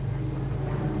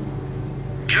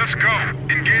 Just go.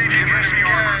 Engaging enemy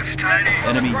armor. Tiny.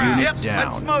 Enemy unit Let's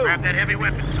down. move. Grab that heavy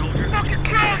weapon, soldier. Fucking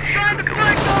crowd trying to break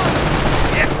us!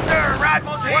 Yes, sir.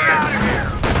 Rifles here. We're out of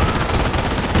here.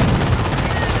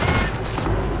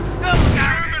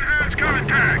 Sherman has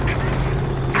contact.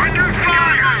 Under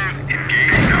fire.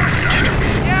 Engaging hostiles.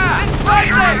 Yeah! Right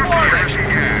Sherman there, Warren! prepares some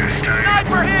gas. Tiny.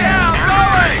 Sniper here! Down!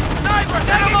 Going! Sniper!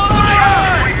 Set him on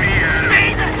fire! Point me at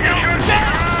him. Just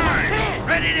die.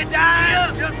 Ready to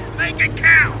die? Just make it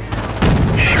count!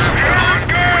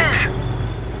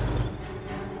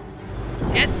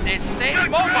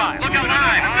 mobile. Look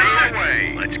alive, on our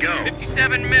way. Let's go.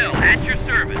 57 mil, at your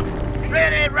service.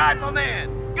 Ready,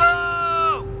 rifleman!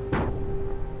 Go!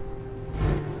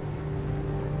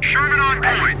 Sherman on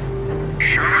point.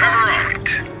 Sherman on right.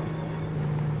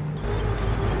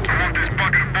 I want this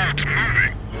bucket of bolts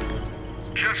moving.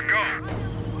 Just go.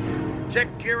 Check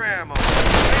your ammo.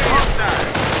 Both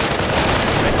sides.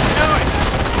 Let's do it!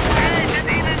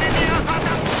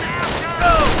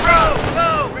 Go, bro,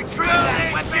 go!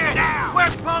 Retreat! Weapons down!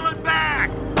 We're pulling back!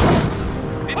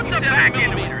 57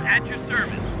 millimeter, at your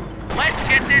service. Let's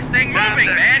get this thing moving,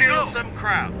 man. Kill some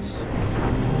Krauts.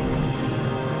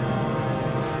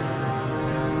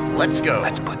 Let's go.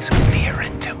 Let's put some fear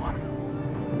into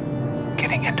them.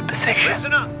 Getting into position.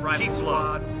 Listen up, Rifle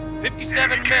Squad.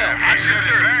 57 mil, at your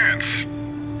service.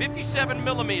 57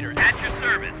 millimeter, at your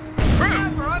service. Crew,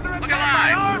 look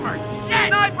alive. Armor!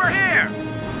 Sniper here!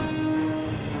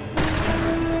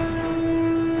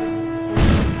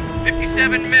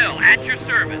 57 mil, at your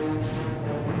service.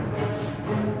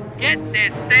 Get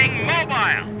this thing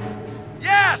mobile.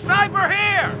 Yeah, sniper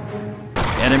here!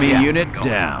 Enemy unit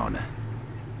down.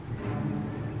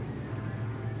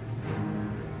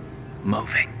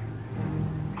 Moving.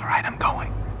 All right, I'm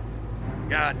going.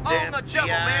 Goddamn the devil,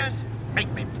 man!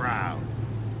 Make me proud.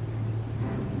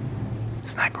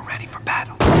 Sniper ready for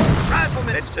battle.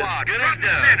 Rifleman squad, good front as and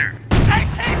done. center.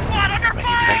 Hey, squad, under Ready to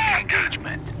fire! make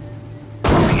engagement.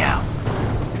 Moving out.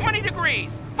 20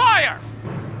 degrees, fire!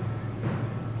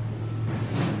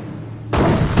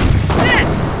 Shit!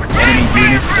 Enemy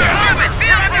unit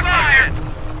down.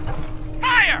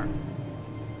 Fire!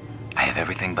 I have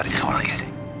everything but a target.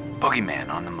 Boogeyman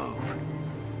on the move.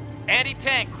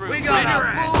 Anti-tank crew. We got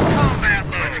our full combat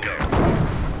load. Let's go.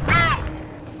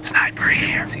 Go! Sniper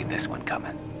here. See this one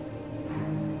coming.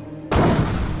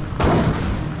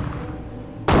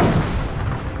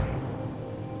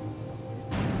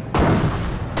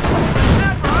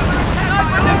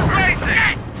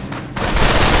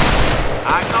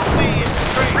 I know me in the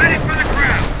street. Ready for the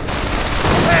crowd.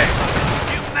 Hey,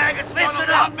 you maggots listen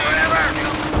up, whatever.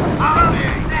 I'll be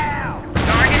now.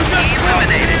 Target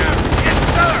eliminated. Yes,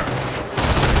 sir.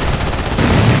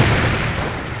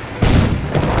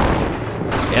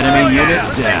 Enemy unit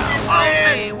down.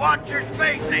 Hey, watch your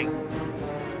spacing.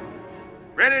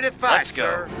 Ready to fight, Let's go.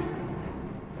 sir.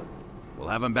 We'll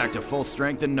have him back to full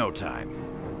strength in no time.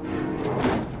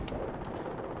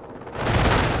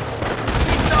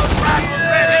 Keep those rifles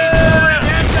ready.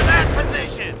 Get to that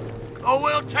position. Oh,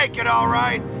 we'll take it, all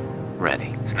right.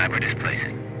 Ready. Sniper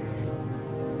displacing.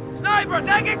 Sniper,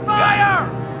 taking fire!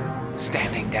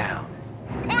 Standing down.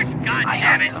 Push, I goddammit!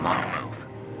 have him on the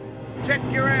move. Check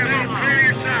your ammo. Clear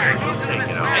your side. We'll take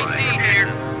it, all I right. see here.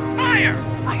 Fire!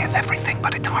 I have everything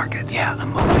but a target. Yeah,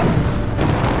 I'm moving.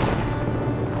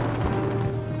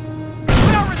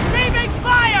 We're receiving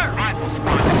fire! Rifle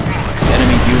squad deployed.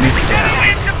 Enemy unit down.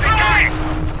 Into fire!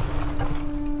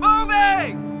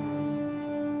 Moving!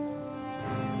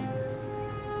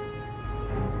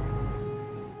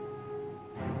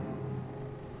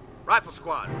 Rifle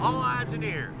squad, all eyes and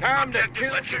ears. Time to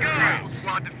kill some Rifle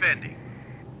squad defending.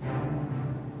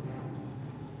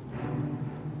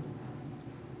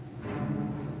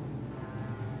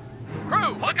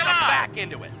 Crew, hook it back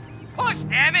into it. Push,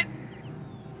 damn it!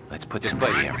 Let's put some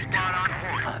fear into squad on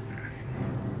them. point.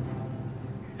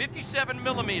 57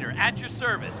 millimeter, at your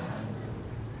service.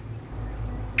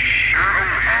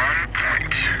 Sherman on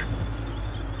point.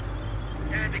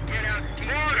 Had to get out deep.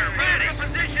 Order, ready.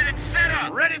 Position and set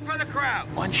up. Ready for the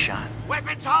crowd. One shot.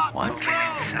 Weapons hot. One move kill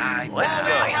road. inside. Let's One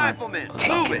go. eye. Riflemen, move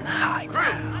Taking it. high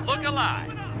ground. Look alive.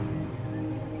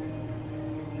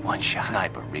 One shot.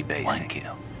 Sniper rebasing. One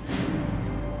kill.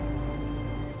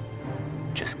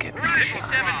 Just get me to 57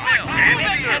 shot. mil,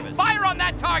 at your service. Fire on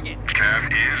that target! Cav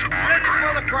is on the Ready for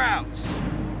ground. the crowds.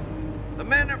 The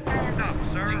men are formed up,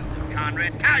 sir. Jesus,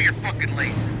 Conrad, tie your fucking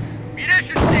laces.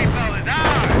 Munitions depot is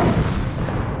ours!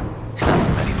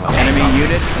 Sniper ready for Enemy takeoff.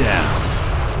 unit down.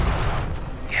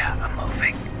 Yeah, I'm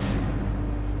moving.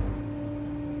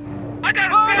 I got a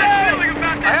Move bad it! feeling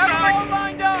about this I have side. them all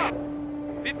lined up.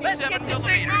 57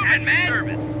 millimeter, at your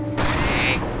service.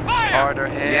 Fire! Order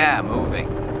head. Yeah, moving.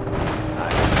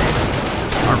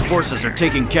 Our forces are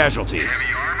taking casualties.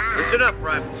 Heavy armor. Listen up,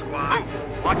 Rifle Squad.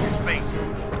 Watch your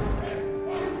spacing.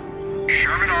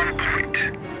 Sherman on point.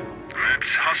 Let's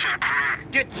hustle, crew.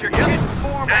 Get your kit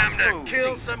form Time to move.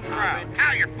 Kill some crowd.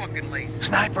 Tie your fucking laces.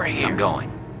 Sniper here. I'm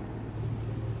going.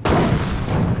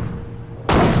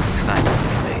 Sniper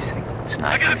rebasing. I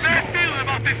Sniper got a is bad moving. feeling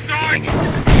about this, Getting Sarge.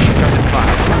 into position. Under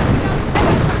fire.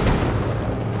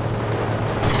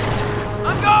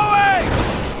 I'm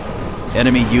going!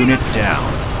 Enemy unit down.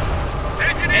 Hey,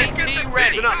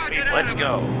 ready. Listen up, people. Let's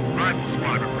go. Rifle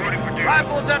squad reporting for duty.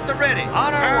 Rifles at the ready.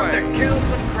 On our way. Time to kill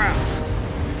some crowds.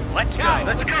 Let's go.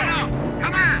 Let's go.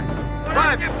 Come on.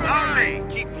 Rifles on me.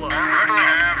 Keep low.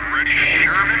 Ready.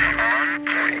 Sherman on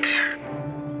point.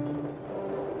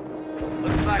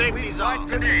 Looks like Safety's we on. fight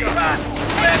to the Ready. On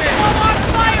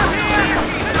fire here.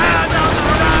 Hands on the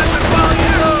horizon while you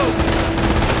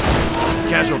move.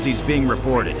 Casualties being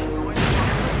reported.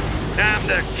 Time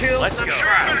to kill some go.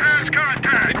 crowds. Has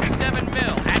contact. 57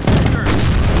 mil at your service.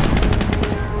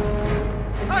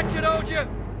 Touch it, hold you.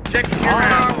 Checking your On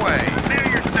ammo. our way. Clear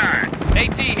your side.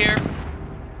 AT here.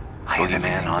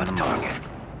 Boogeyman on the target.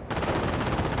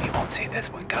 He won't see this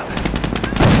one coming.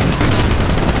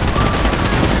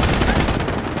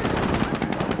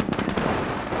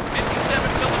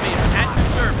 57 millimeter at your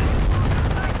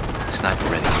service. Sniper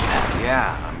ready.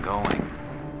 Yeah, I'm going.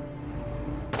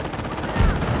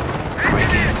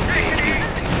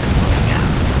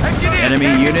 Enemy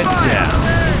unit down.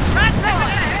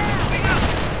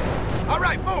 All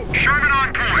right, move. Sherman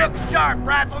on point. Look sharp,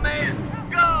 rifleman.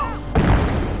 Go.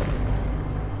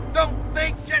 Don't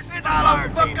think, just follow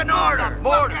fucking order.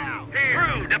 Mortar. Here.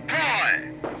 Crew,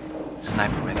 deploy.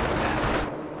 Sniper ready for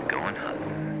battle. Going hunting.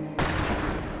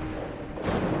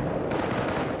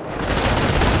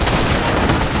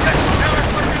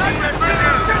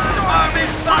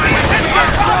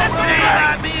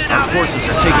 Our forces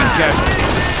are taking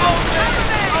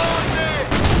casualties.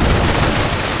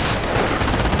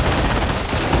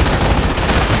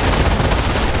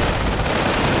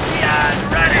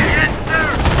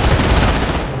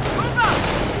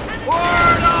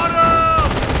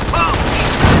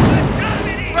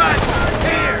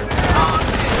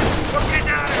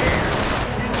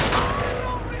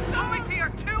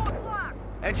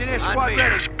 Engineer squad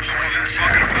ready.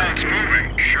 Second advance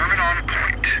moving. Sherman on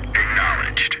point.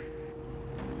 Acknowledged.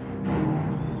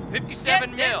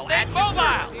 57 mil at your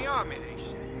service. The army, they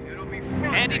say. It'll be fun.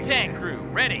 Anti-tank crew,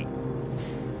 ready.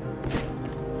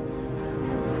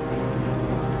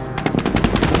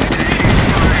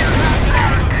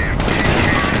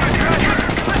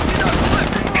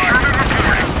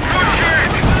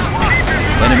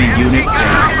 Enemy unit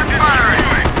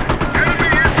down.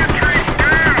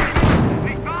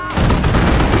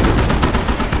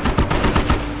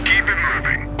 Keep it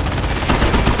moving.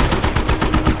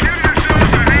 Give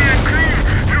yourselves a hand, crew.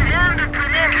 You earned a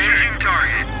promotion. Engaging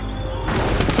target.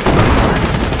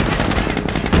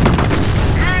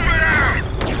 Move it out.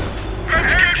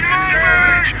 Let's get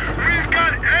damage. We've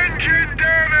got engine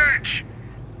damage.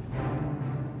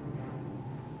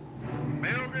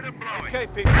 Build it a blowing. Okay,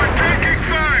 people. We're taking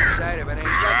fire. Side of it ain't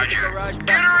got the garage Get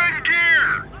back. her in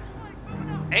gear.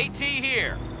 AT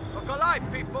here. Look alive,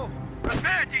 people.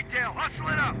 Repair detail. Hustle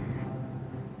it up.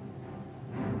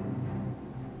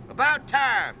 About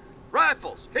time.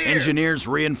 Rifles, here. Engineers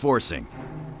reinforcing.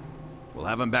 We'll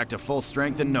have them back to full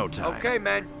strength in no time. Okay,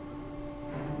 men.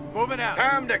 Moving out.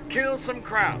 Time to kill some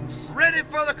crowds. Ready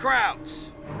for the crowds.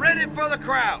 Ready for the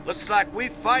crowds. Looks like we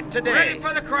fight today. Ready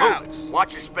for the crowds. Move.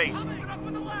 Watch your space.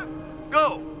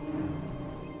 Go.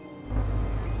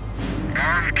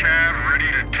 Armed cav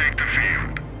ready to take the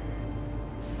field.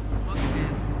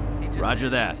 Roger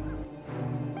that.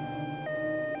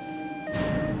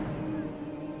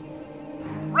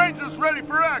 Rangers ready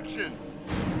for action.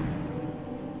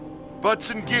 Butts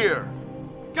in gear.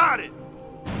 Got it.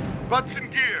 Butts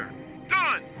in gear.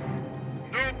 Done.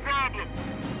 No problem.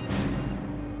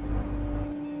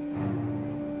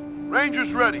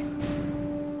 Rangers ready.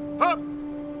 Up.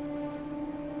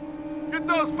 Get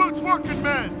those boots working,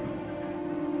 men.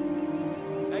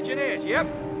 Engineers, yep.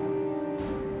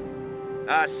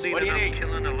 I see What that do you I'm need?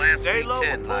 killing the last Stay low,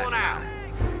 V10 we're pulling out.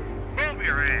 Move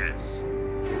your ass.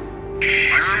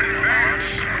 Sherman on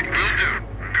point. Will do.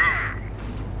 Go.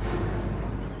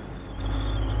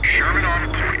 Sherman on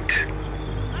point.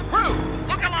 Crew,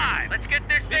 look alive. Let's get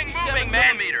this thing moving,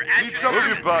 man. Millimeter at Need your some of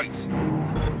service. your butts.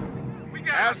 We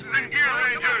got Asses in gear,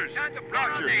 Rangers.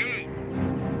 Roger.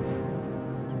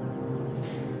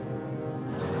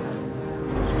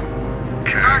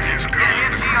 Cav is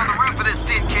good. on the roof of this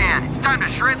tin can. It's time to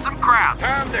shred some crowds.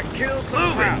 Time to kill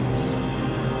some crowds.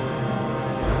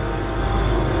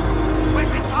 Quick,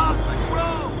 it's off. Let's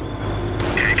roll.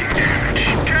 Taking damage.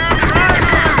 Cav is on the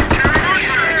ground. Cav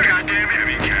shots goddamn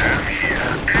heavy, Cav.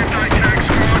 Yeah. Anti-tank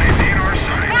squad is in our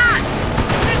sights.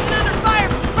 This is under fire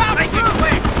from crowd Make it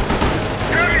quick.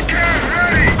 Heavy Cav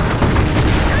ready.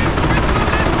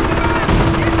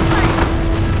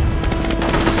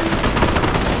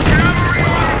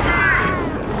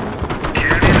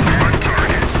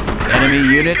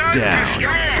 Enemy unit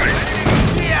down.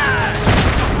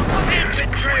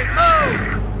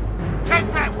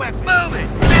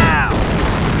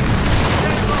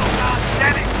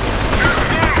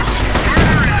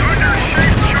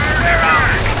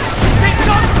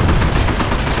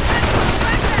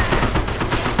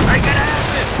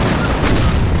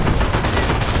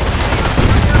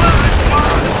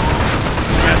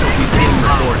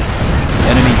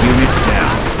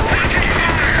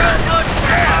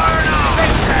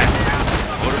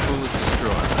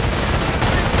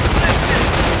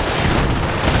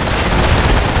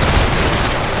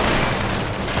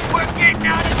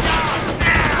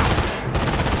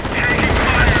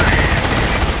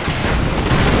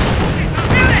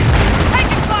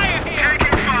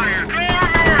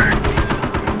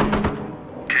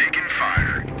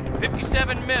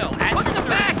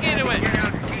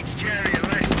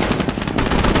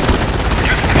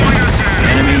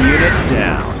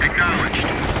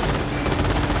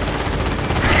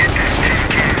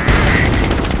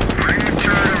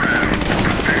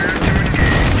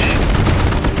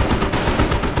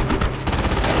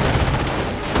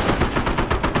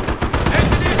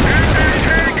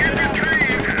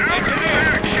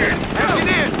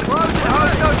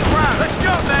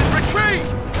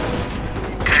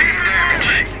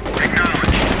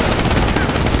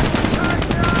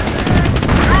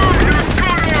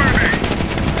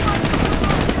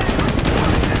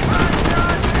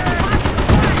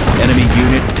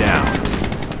 down.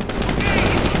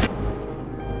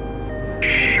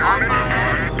 Sherman on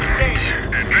point.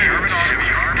 Sherman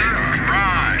on the armor.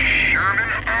 Drive. Sherman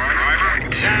on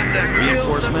point.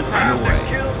 Reinforcement underway.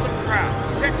 Kill some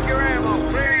crowds. Check your ammo.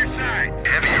 Clear your sights.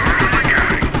 Heavy armor on the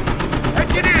guy.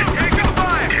 Engineers, take up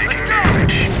fire. Let's go.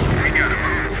 Damage. We gotta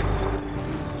move.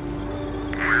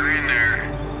 We're in there.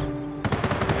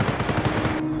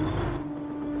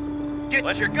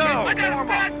 Let's go. I got a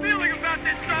bad feeling about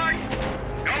this, Sarge.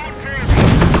 Going further.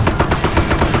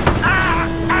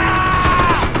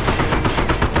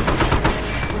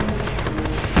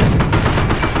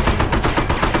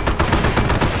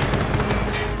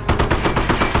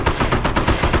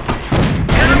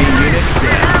 Enemy unit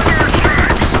down.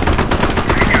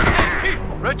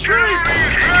 Retreat.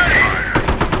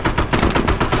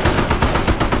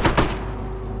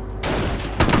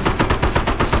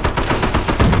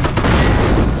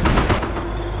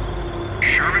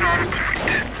 Sherman on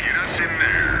point. Get us in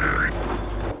there.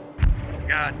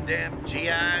 Goddamn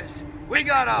GIs. We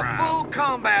got a full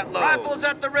combat load. Rifles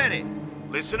at the ready.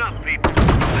 Listen up, people.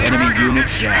 Enemy unit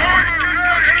down.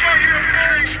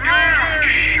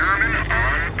 Sherman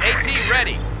on AT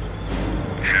ready.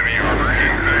 heavy armor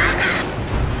inbound.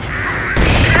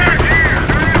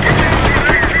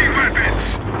 AT weapons.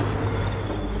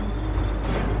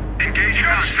 Engage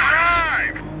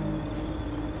hostiles.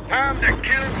 Time to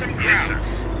kill some crowds.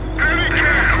 Heavy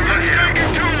cam, let's take it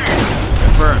to them.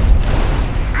 Confirmed.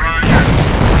 Roger.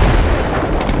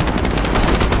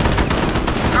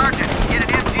 Sergeant, get an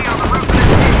MG on the roof of this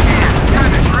tin can.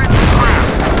 Time to shred the crowd.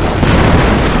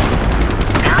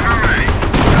 Armor ready.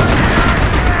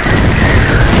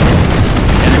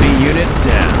 Enemy unit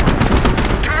down.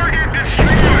 Target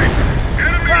destroyed.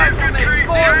 Enemy infantry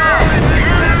down.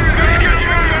 Let's get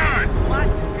you on.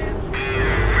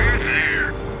 We're there.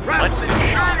 Let's go.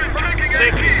 Sherman taking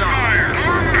Safety AT zone. fire.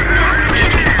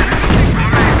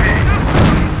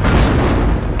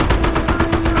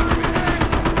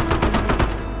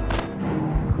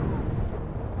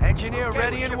 Engineer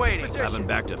ready and waiting. Have him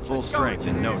back to full strength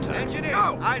in no time. Engineer.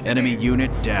 Enemy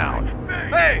unit down.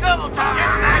 Hey, double time.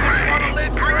 I want to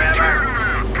live Bring the forever.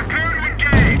 turnaround. Prepare to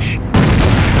engage.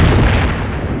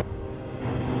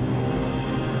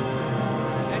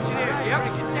 Engineers, you have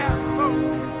to get down.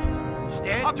 Move.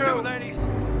 Stand up to, ladies.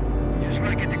 Just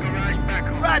like at the garage back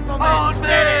home. Rifleman, on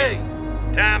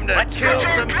me. Time to kill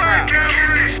some crowds.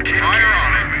 Fire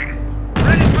on him.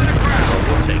 Ready for the crowd.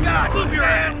 We'll take out. Move your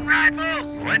hand. Rifles.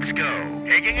 Let's go.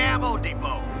 Taking ammo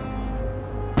depot.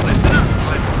 Listen up,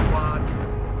 rifle squad.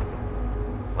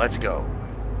 Let's go.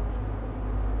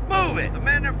 Move it. The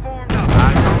men are formed up.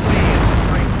 I know me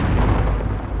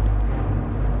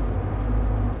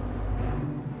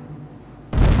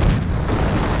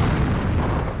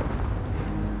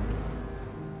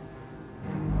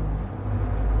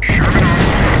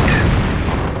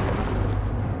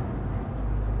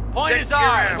Point Check is your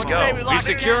ours. ammo. What do you say we We've lock it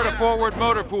secured a down? forward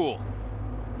motor pool.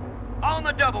 On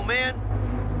the double, man.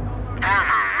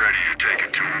 Armor ready to take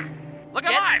it to him. Look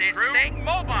at this thing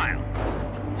mobile.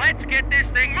 Let's get this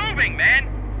thing moving, man.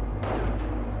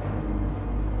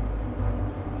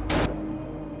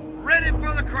 Ready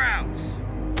for the crowds.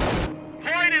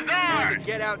 Point is Time ours. to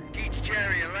get out and teach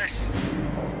Jerry a lesson.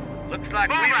 Looks like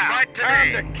Move we out. fight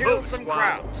today. Time to kill Move, some squad.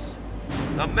 crowds.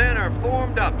 The men are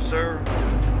formed up, sir.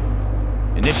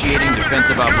 Initiating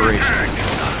defensive operations.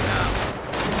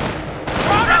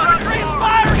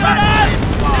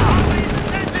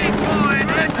 Decoy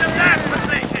into that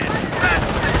position.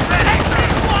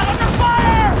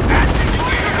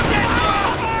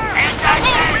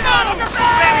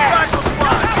 Rifle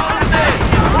squad, on me.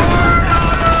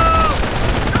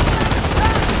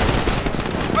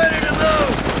 Ready to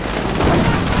move.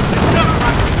 Listen up,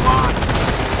 rifle squad.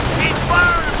 Keep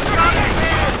firing. Got it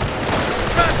in.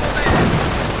 Rifleman.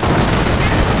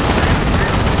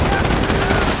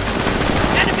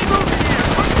 Enemy moving here.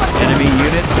 Enemy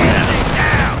unit down.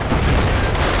 Down.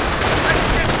 Let's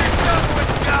get this done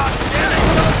with,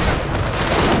 goddammit.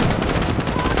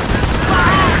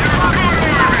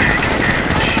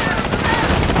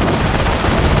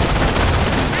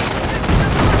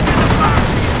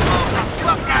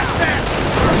 Look at that.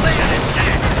 We're laying it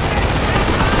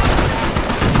down.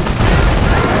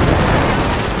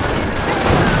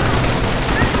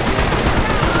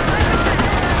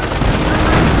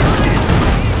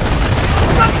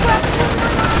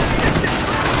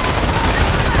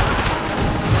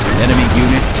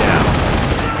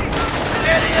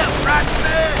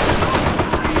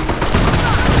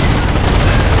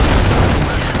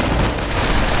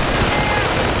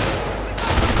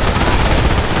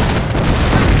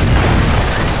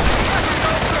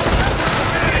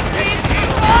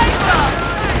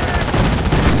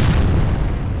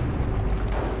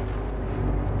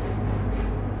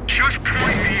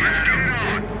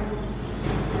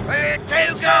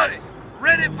 Tail gun!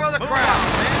 Ready for the crowd,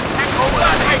 man! We'll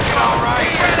take it all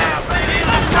right! Get out, baby!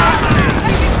 Let's go!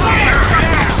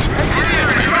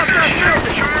 Engineers, drop that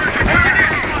building!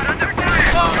 Engineers, under fire!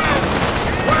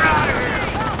 We're out of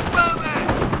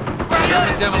here!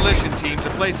 German demolition teams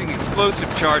are placing explosive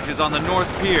charges on the North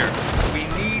Pier. We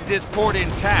need this port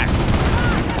intact.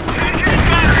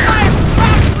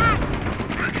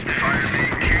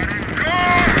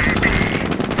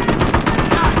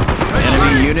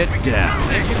 Enemy unit down.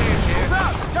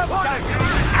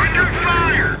 Under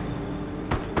fire!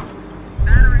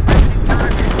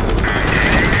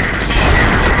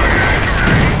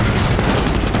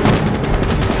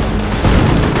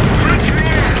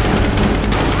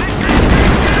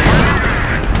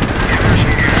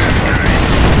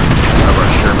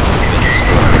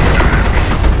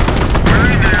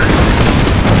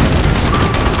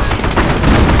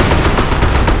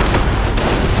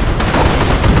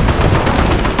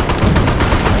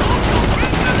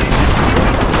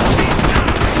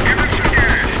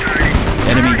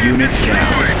 Enemy unit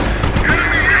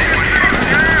down.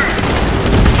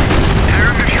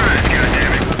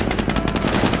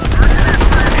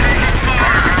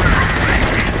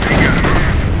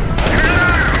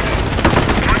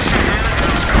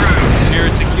 Pier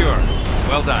is secure.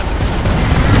 Well done.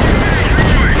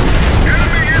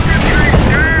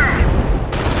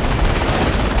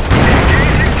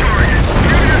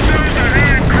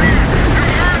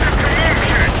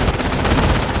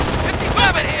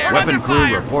 Weapon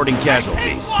crew reporting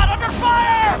casualties. Under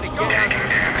fire!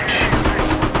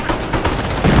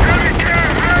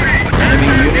 Enemy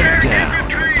unit down.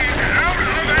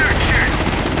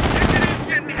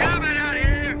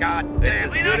 God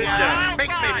damn, get it done. Make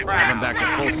me Have proud. them back to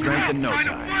full strength in no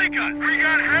time. We got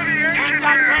heavy action.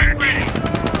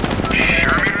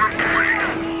 Sherman reporting.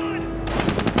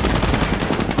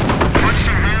 Punch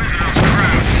some holes in those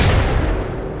crowds.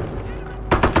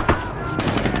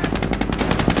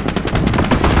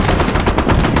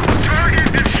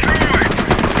 Target destroyed.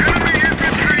 Enemy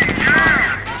infantry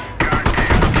down.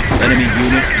 Enemy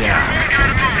unit down.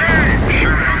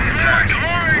 Sherman on the attack.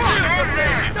 All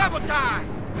right, Double time!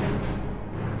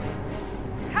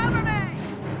 Cover me!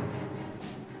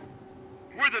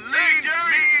 we're the lead team.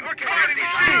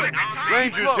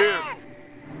 Rangers here.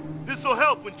 This'll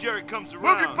help when Jerry comes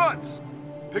around. Move your butts!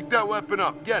 Pick that weapon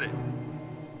up. Get it.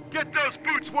 Get those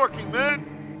boots working, man!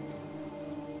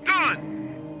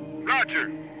 Done!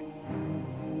 Roger.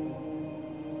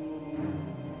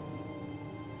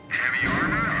 Heavy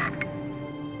armor up.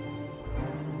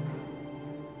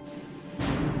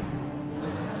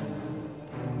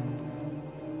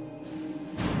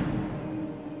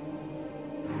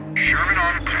 Sherman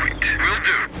on point. Will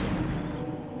do.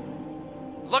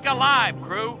 Look alive,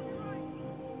 crew.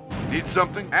 Need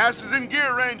something? Asses in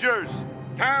gear, Rangers!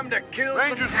 Time to kill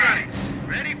Rangers some ready. rats.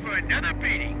 Ready for another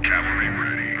beating. Cavalry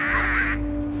ready.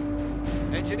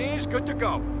 Rolling. Engineers, good to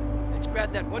go. Let's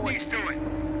grab that point. What he's doing?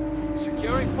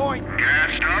 Securing point.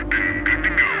 Gassed up and good to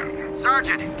go.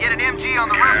 Sergeant, get an MG on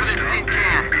the roof of this tin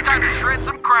can. It's time to shred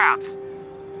some crowds.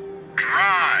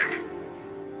 Drive.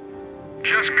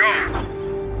 Just go.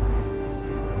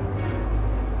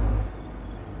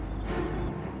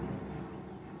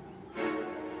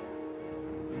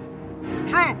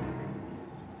 Troop!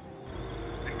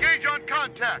 Engage on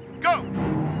contact. Go!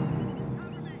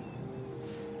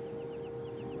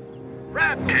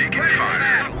 Rifle. Taking ready for fire.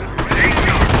 battle. Take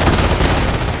go.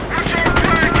 What's our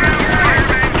plan, Cal?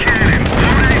 Fireman cannon.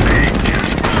 Load AP.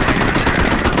 Just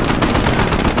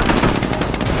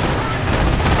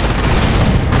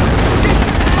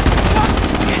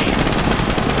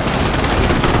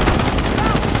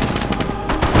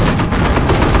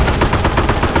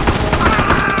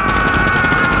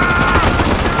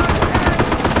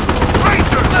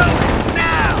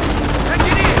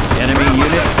Enemy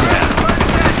unit down.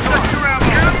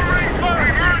 cavalry,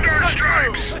 we've earned our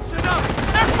stripes. That's enough.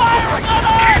 They're firing on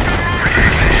us!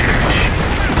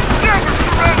 Never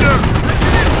surrender!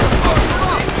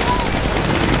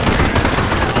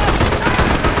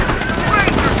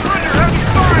 Rangers, under heavy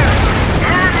fire!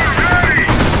 Armor ready.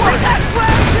 Where's that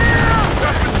flag here?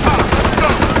 Weapon top, let's go!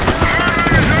 Armor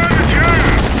is on the job.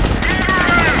 Move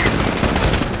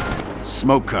around.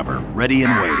 Smoke cover ready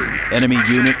and waiting. Enemy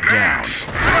unit down.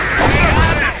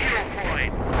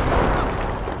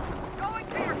 Going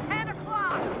clear, 10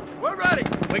 o'clock! We're ready.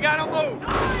 We gotta move.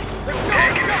 Let's go.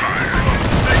 Taking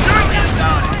fire.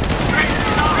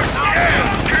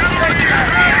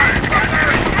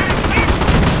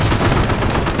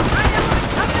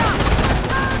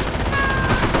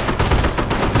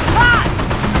 Hot!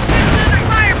 This is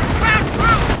fire from ground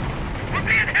crew! We're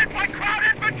being hit by crowd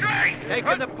infantry!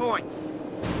 Taking the point.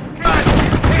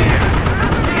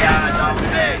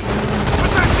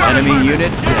 Enemy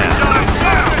unit down.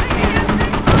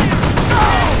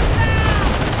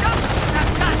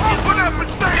 Open up and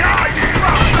say hi, you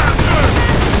bastard!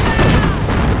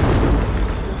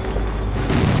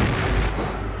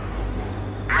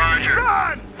 Roger.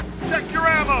 Run! Check your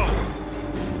ammo!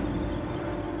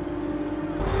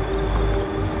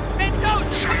 Some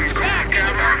gold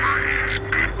armor is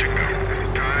good to go.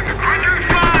 Time to under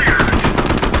fire!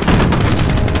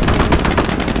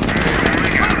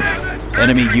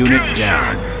 Enemy unit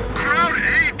down. Crowd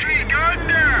AT gun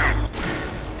down!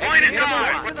 Point is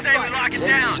on. Let's say we lock it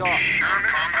down.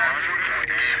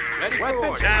 Ready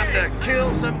for time to kill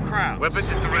some crowds. Weapons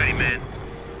at the ready, man.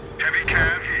 Heavy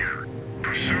cav here.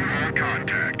 Pursue all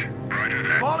contact. Roger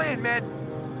that. Fall in, men.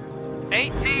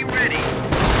 AT ready.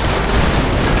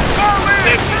 Fall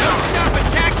in! Don't stop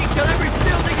attacking till every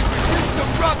building is reduced to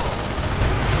rubble.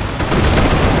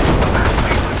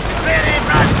 Get in,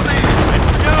 Rifleman.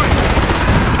 Let's do it.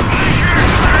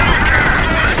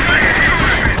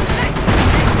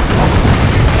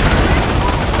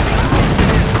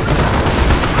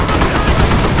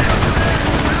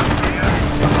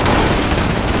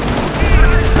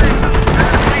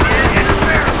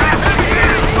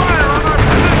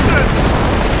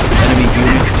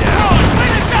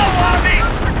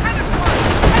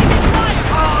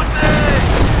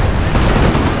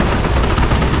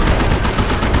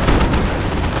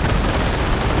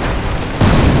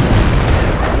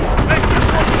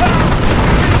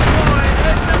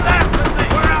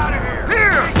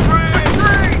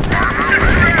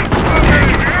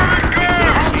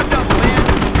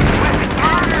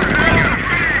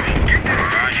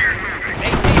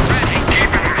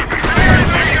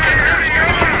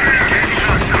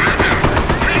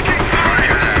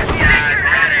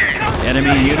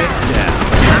 Enemy unit down.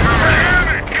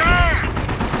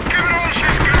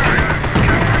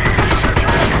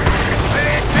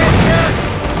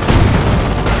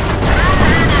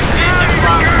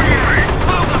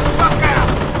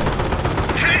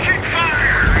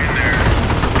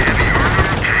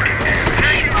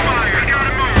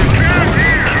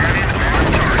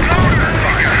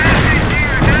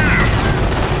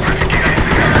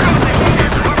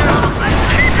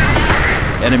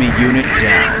 Enemy unit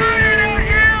down.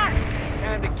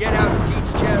 Time to get out and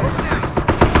teach Cherbourg.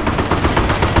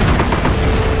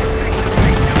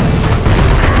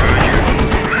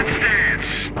 Let's dance.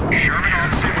 Sherman on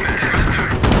signal.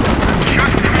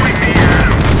 Just point me at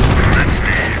him. Let's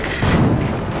dance.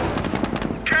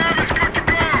 Cav is good to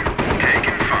go.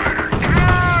 Taking fire.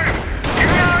 Drive! Get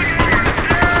out of here!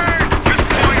 Just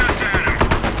point us at him.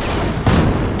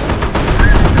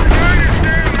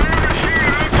 Understand our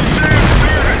machine up to save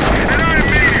service, and I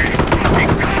mean it.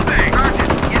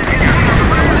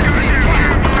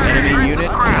 Enemy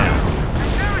unit down.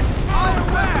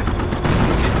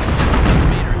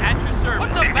 At your service.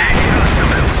 What's up back?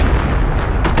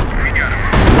 We got him.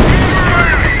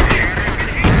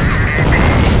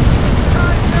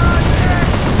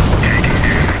 Taking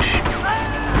damage.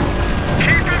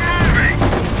 Keep it moving.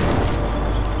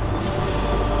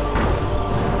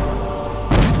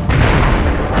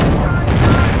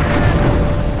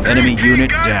 Enemy unit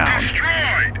Gun down.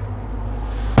 destroyed.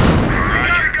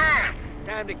 Roger, go.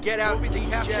 Time to get out and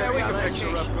teach Cherbourg. We can fix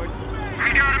her up good.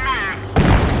 We gotta move.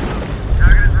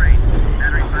 Target is reached.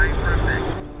 Entering phase for effect.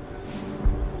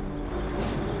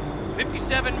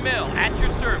 57 mil at your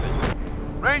service.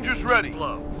 Rangers ready.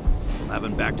 We'll have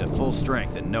him back to full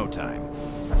strength in no time.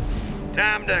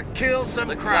 Time to kill some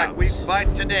crowds. Like we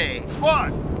fight today.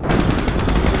 Squad.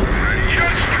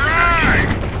 Just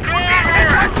drive. Go for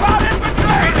it.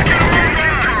 Let's get a move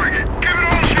on target. Give it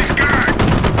all she's got.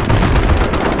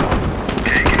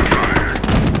 Taking fire.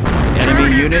 Enemy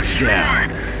unit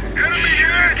down. Enemy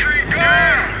infantry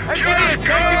down. Engineers, taking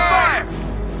fire.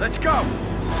 Let's go.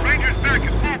 Rangers back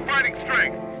at full fighting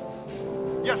strength.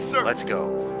 Yes, sir. Let's go.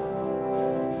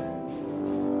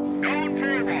 Going for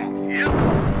a walk. Yep.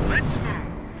 Let's move.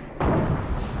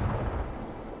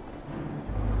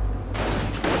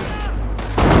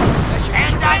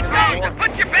 Hands down,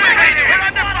 put your back in it. We're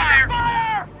under fire.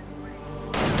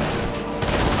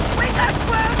 We got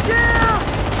 12 kills!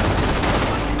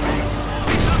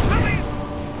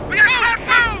 We got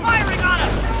two firing on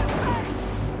us.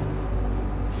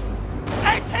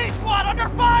 AT squad under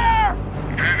fire!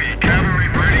 Heavy cavalry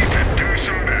ready to do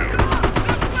some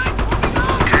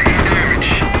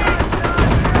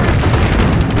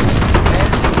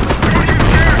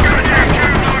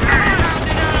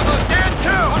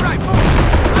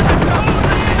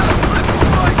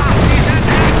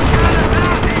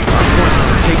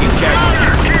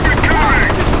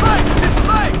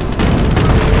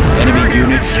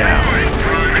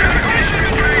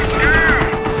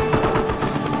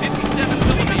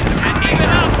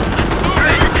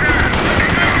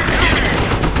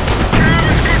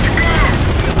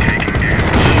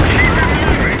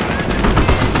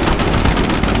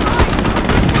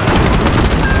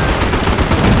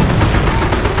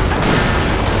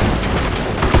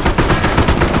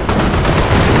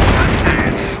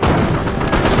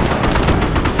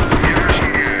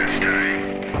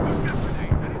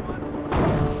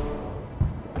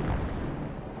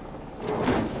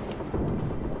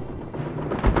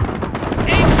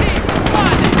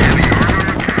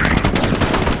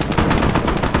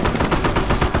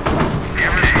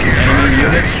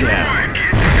unit down.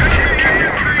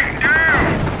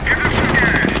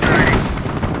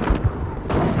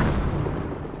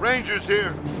 Rangers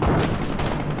here.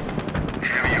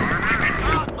 Heavy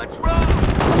armor. Let's roll.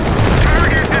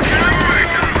 Target destroyed.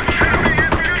 Heavy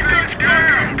infantry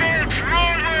down. Bolts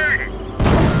rolling.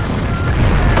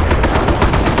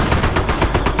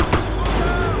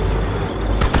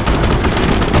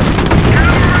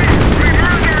 Cavalry,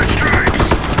 reverse our stripes.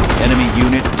 Enemy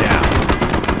unit down.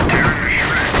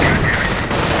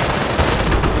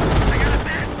 I got a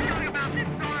bad feeling about this,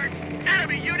 Sarge.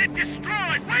 Enemy unit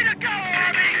destroyed. Way to go,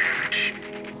 Army!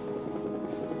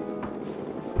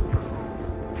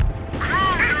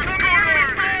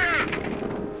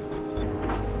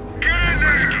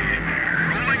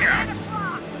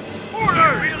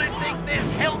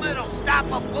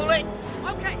 A bullet?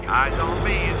 Okay. Eyes on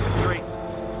me, infantry.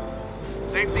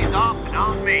 Safety's off and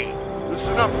on me.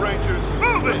 Listen up, Rangers.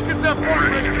 Move it! Let's get that boy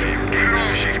ready. Get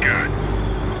all she's got.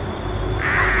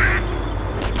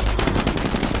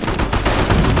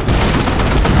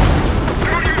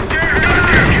 Don't you dare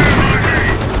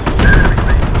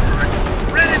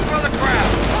Ready for the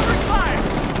crowd. Open fire.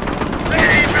 They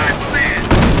ain't right man.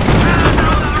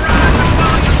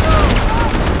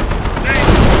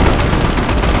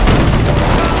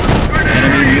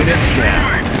 Enemy unit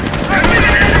down.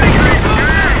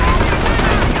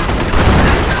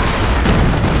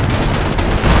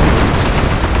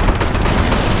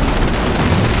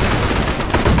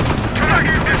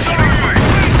 target destroyed.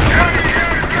 Enemy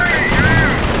infantry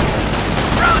down.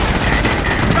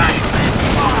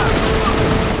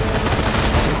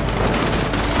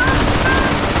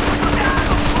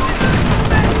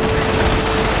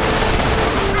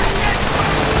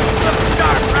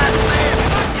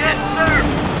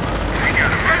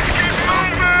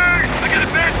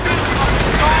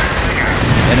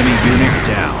 Enemy unit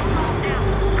down.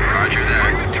 Roger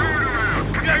that. Turn around.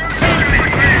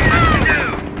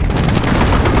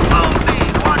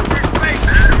 Watch your space.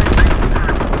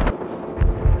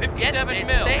 57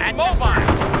 mil. And mobile.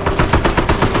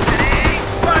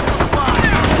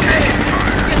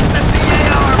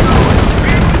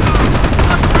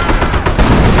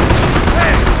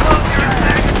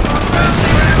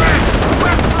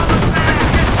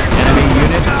 Enemy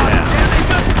unit down.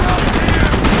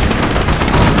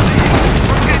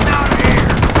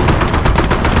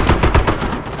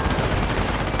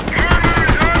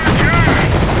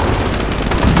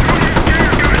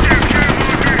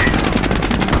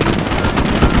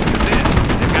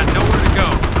 They've got nowhere to go.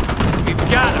 We've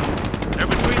got them. They're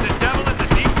between the devil and the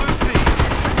deep blue sea.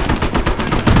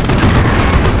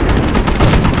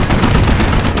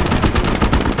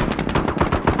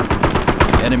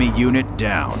 Enemy unit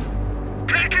down.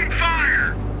 Taking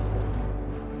fire.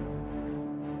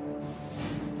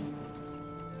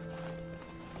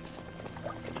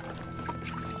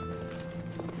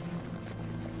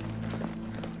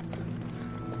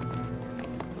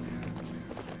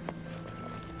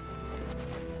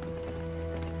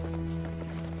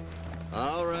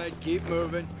 All right, keep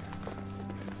moving.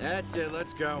 That's it,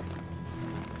 let's go.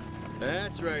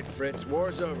 That's right, Fritz.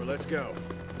 War's over, let's go.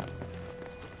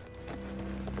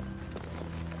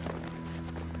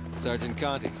 Sergeant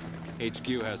Conti,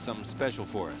 HQ has something special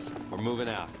for us. We're moving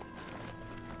out.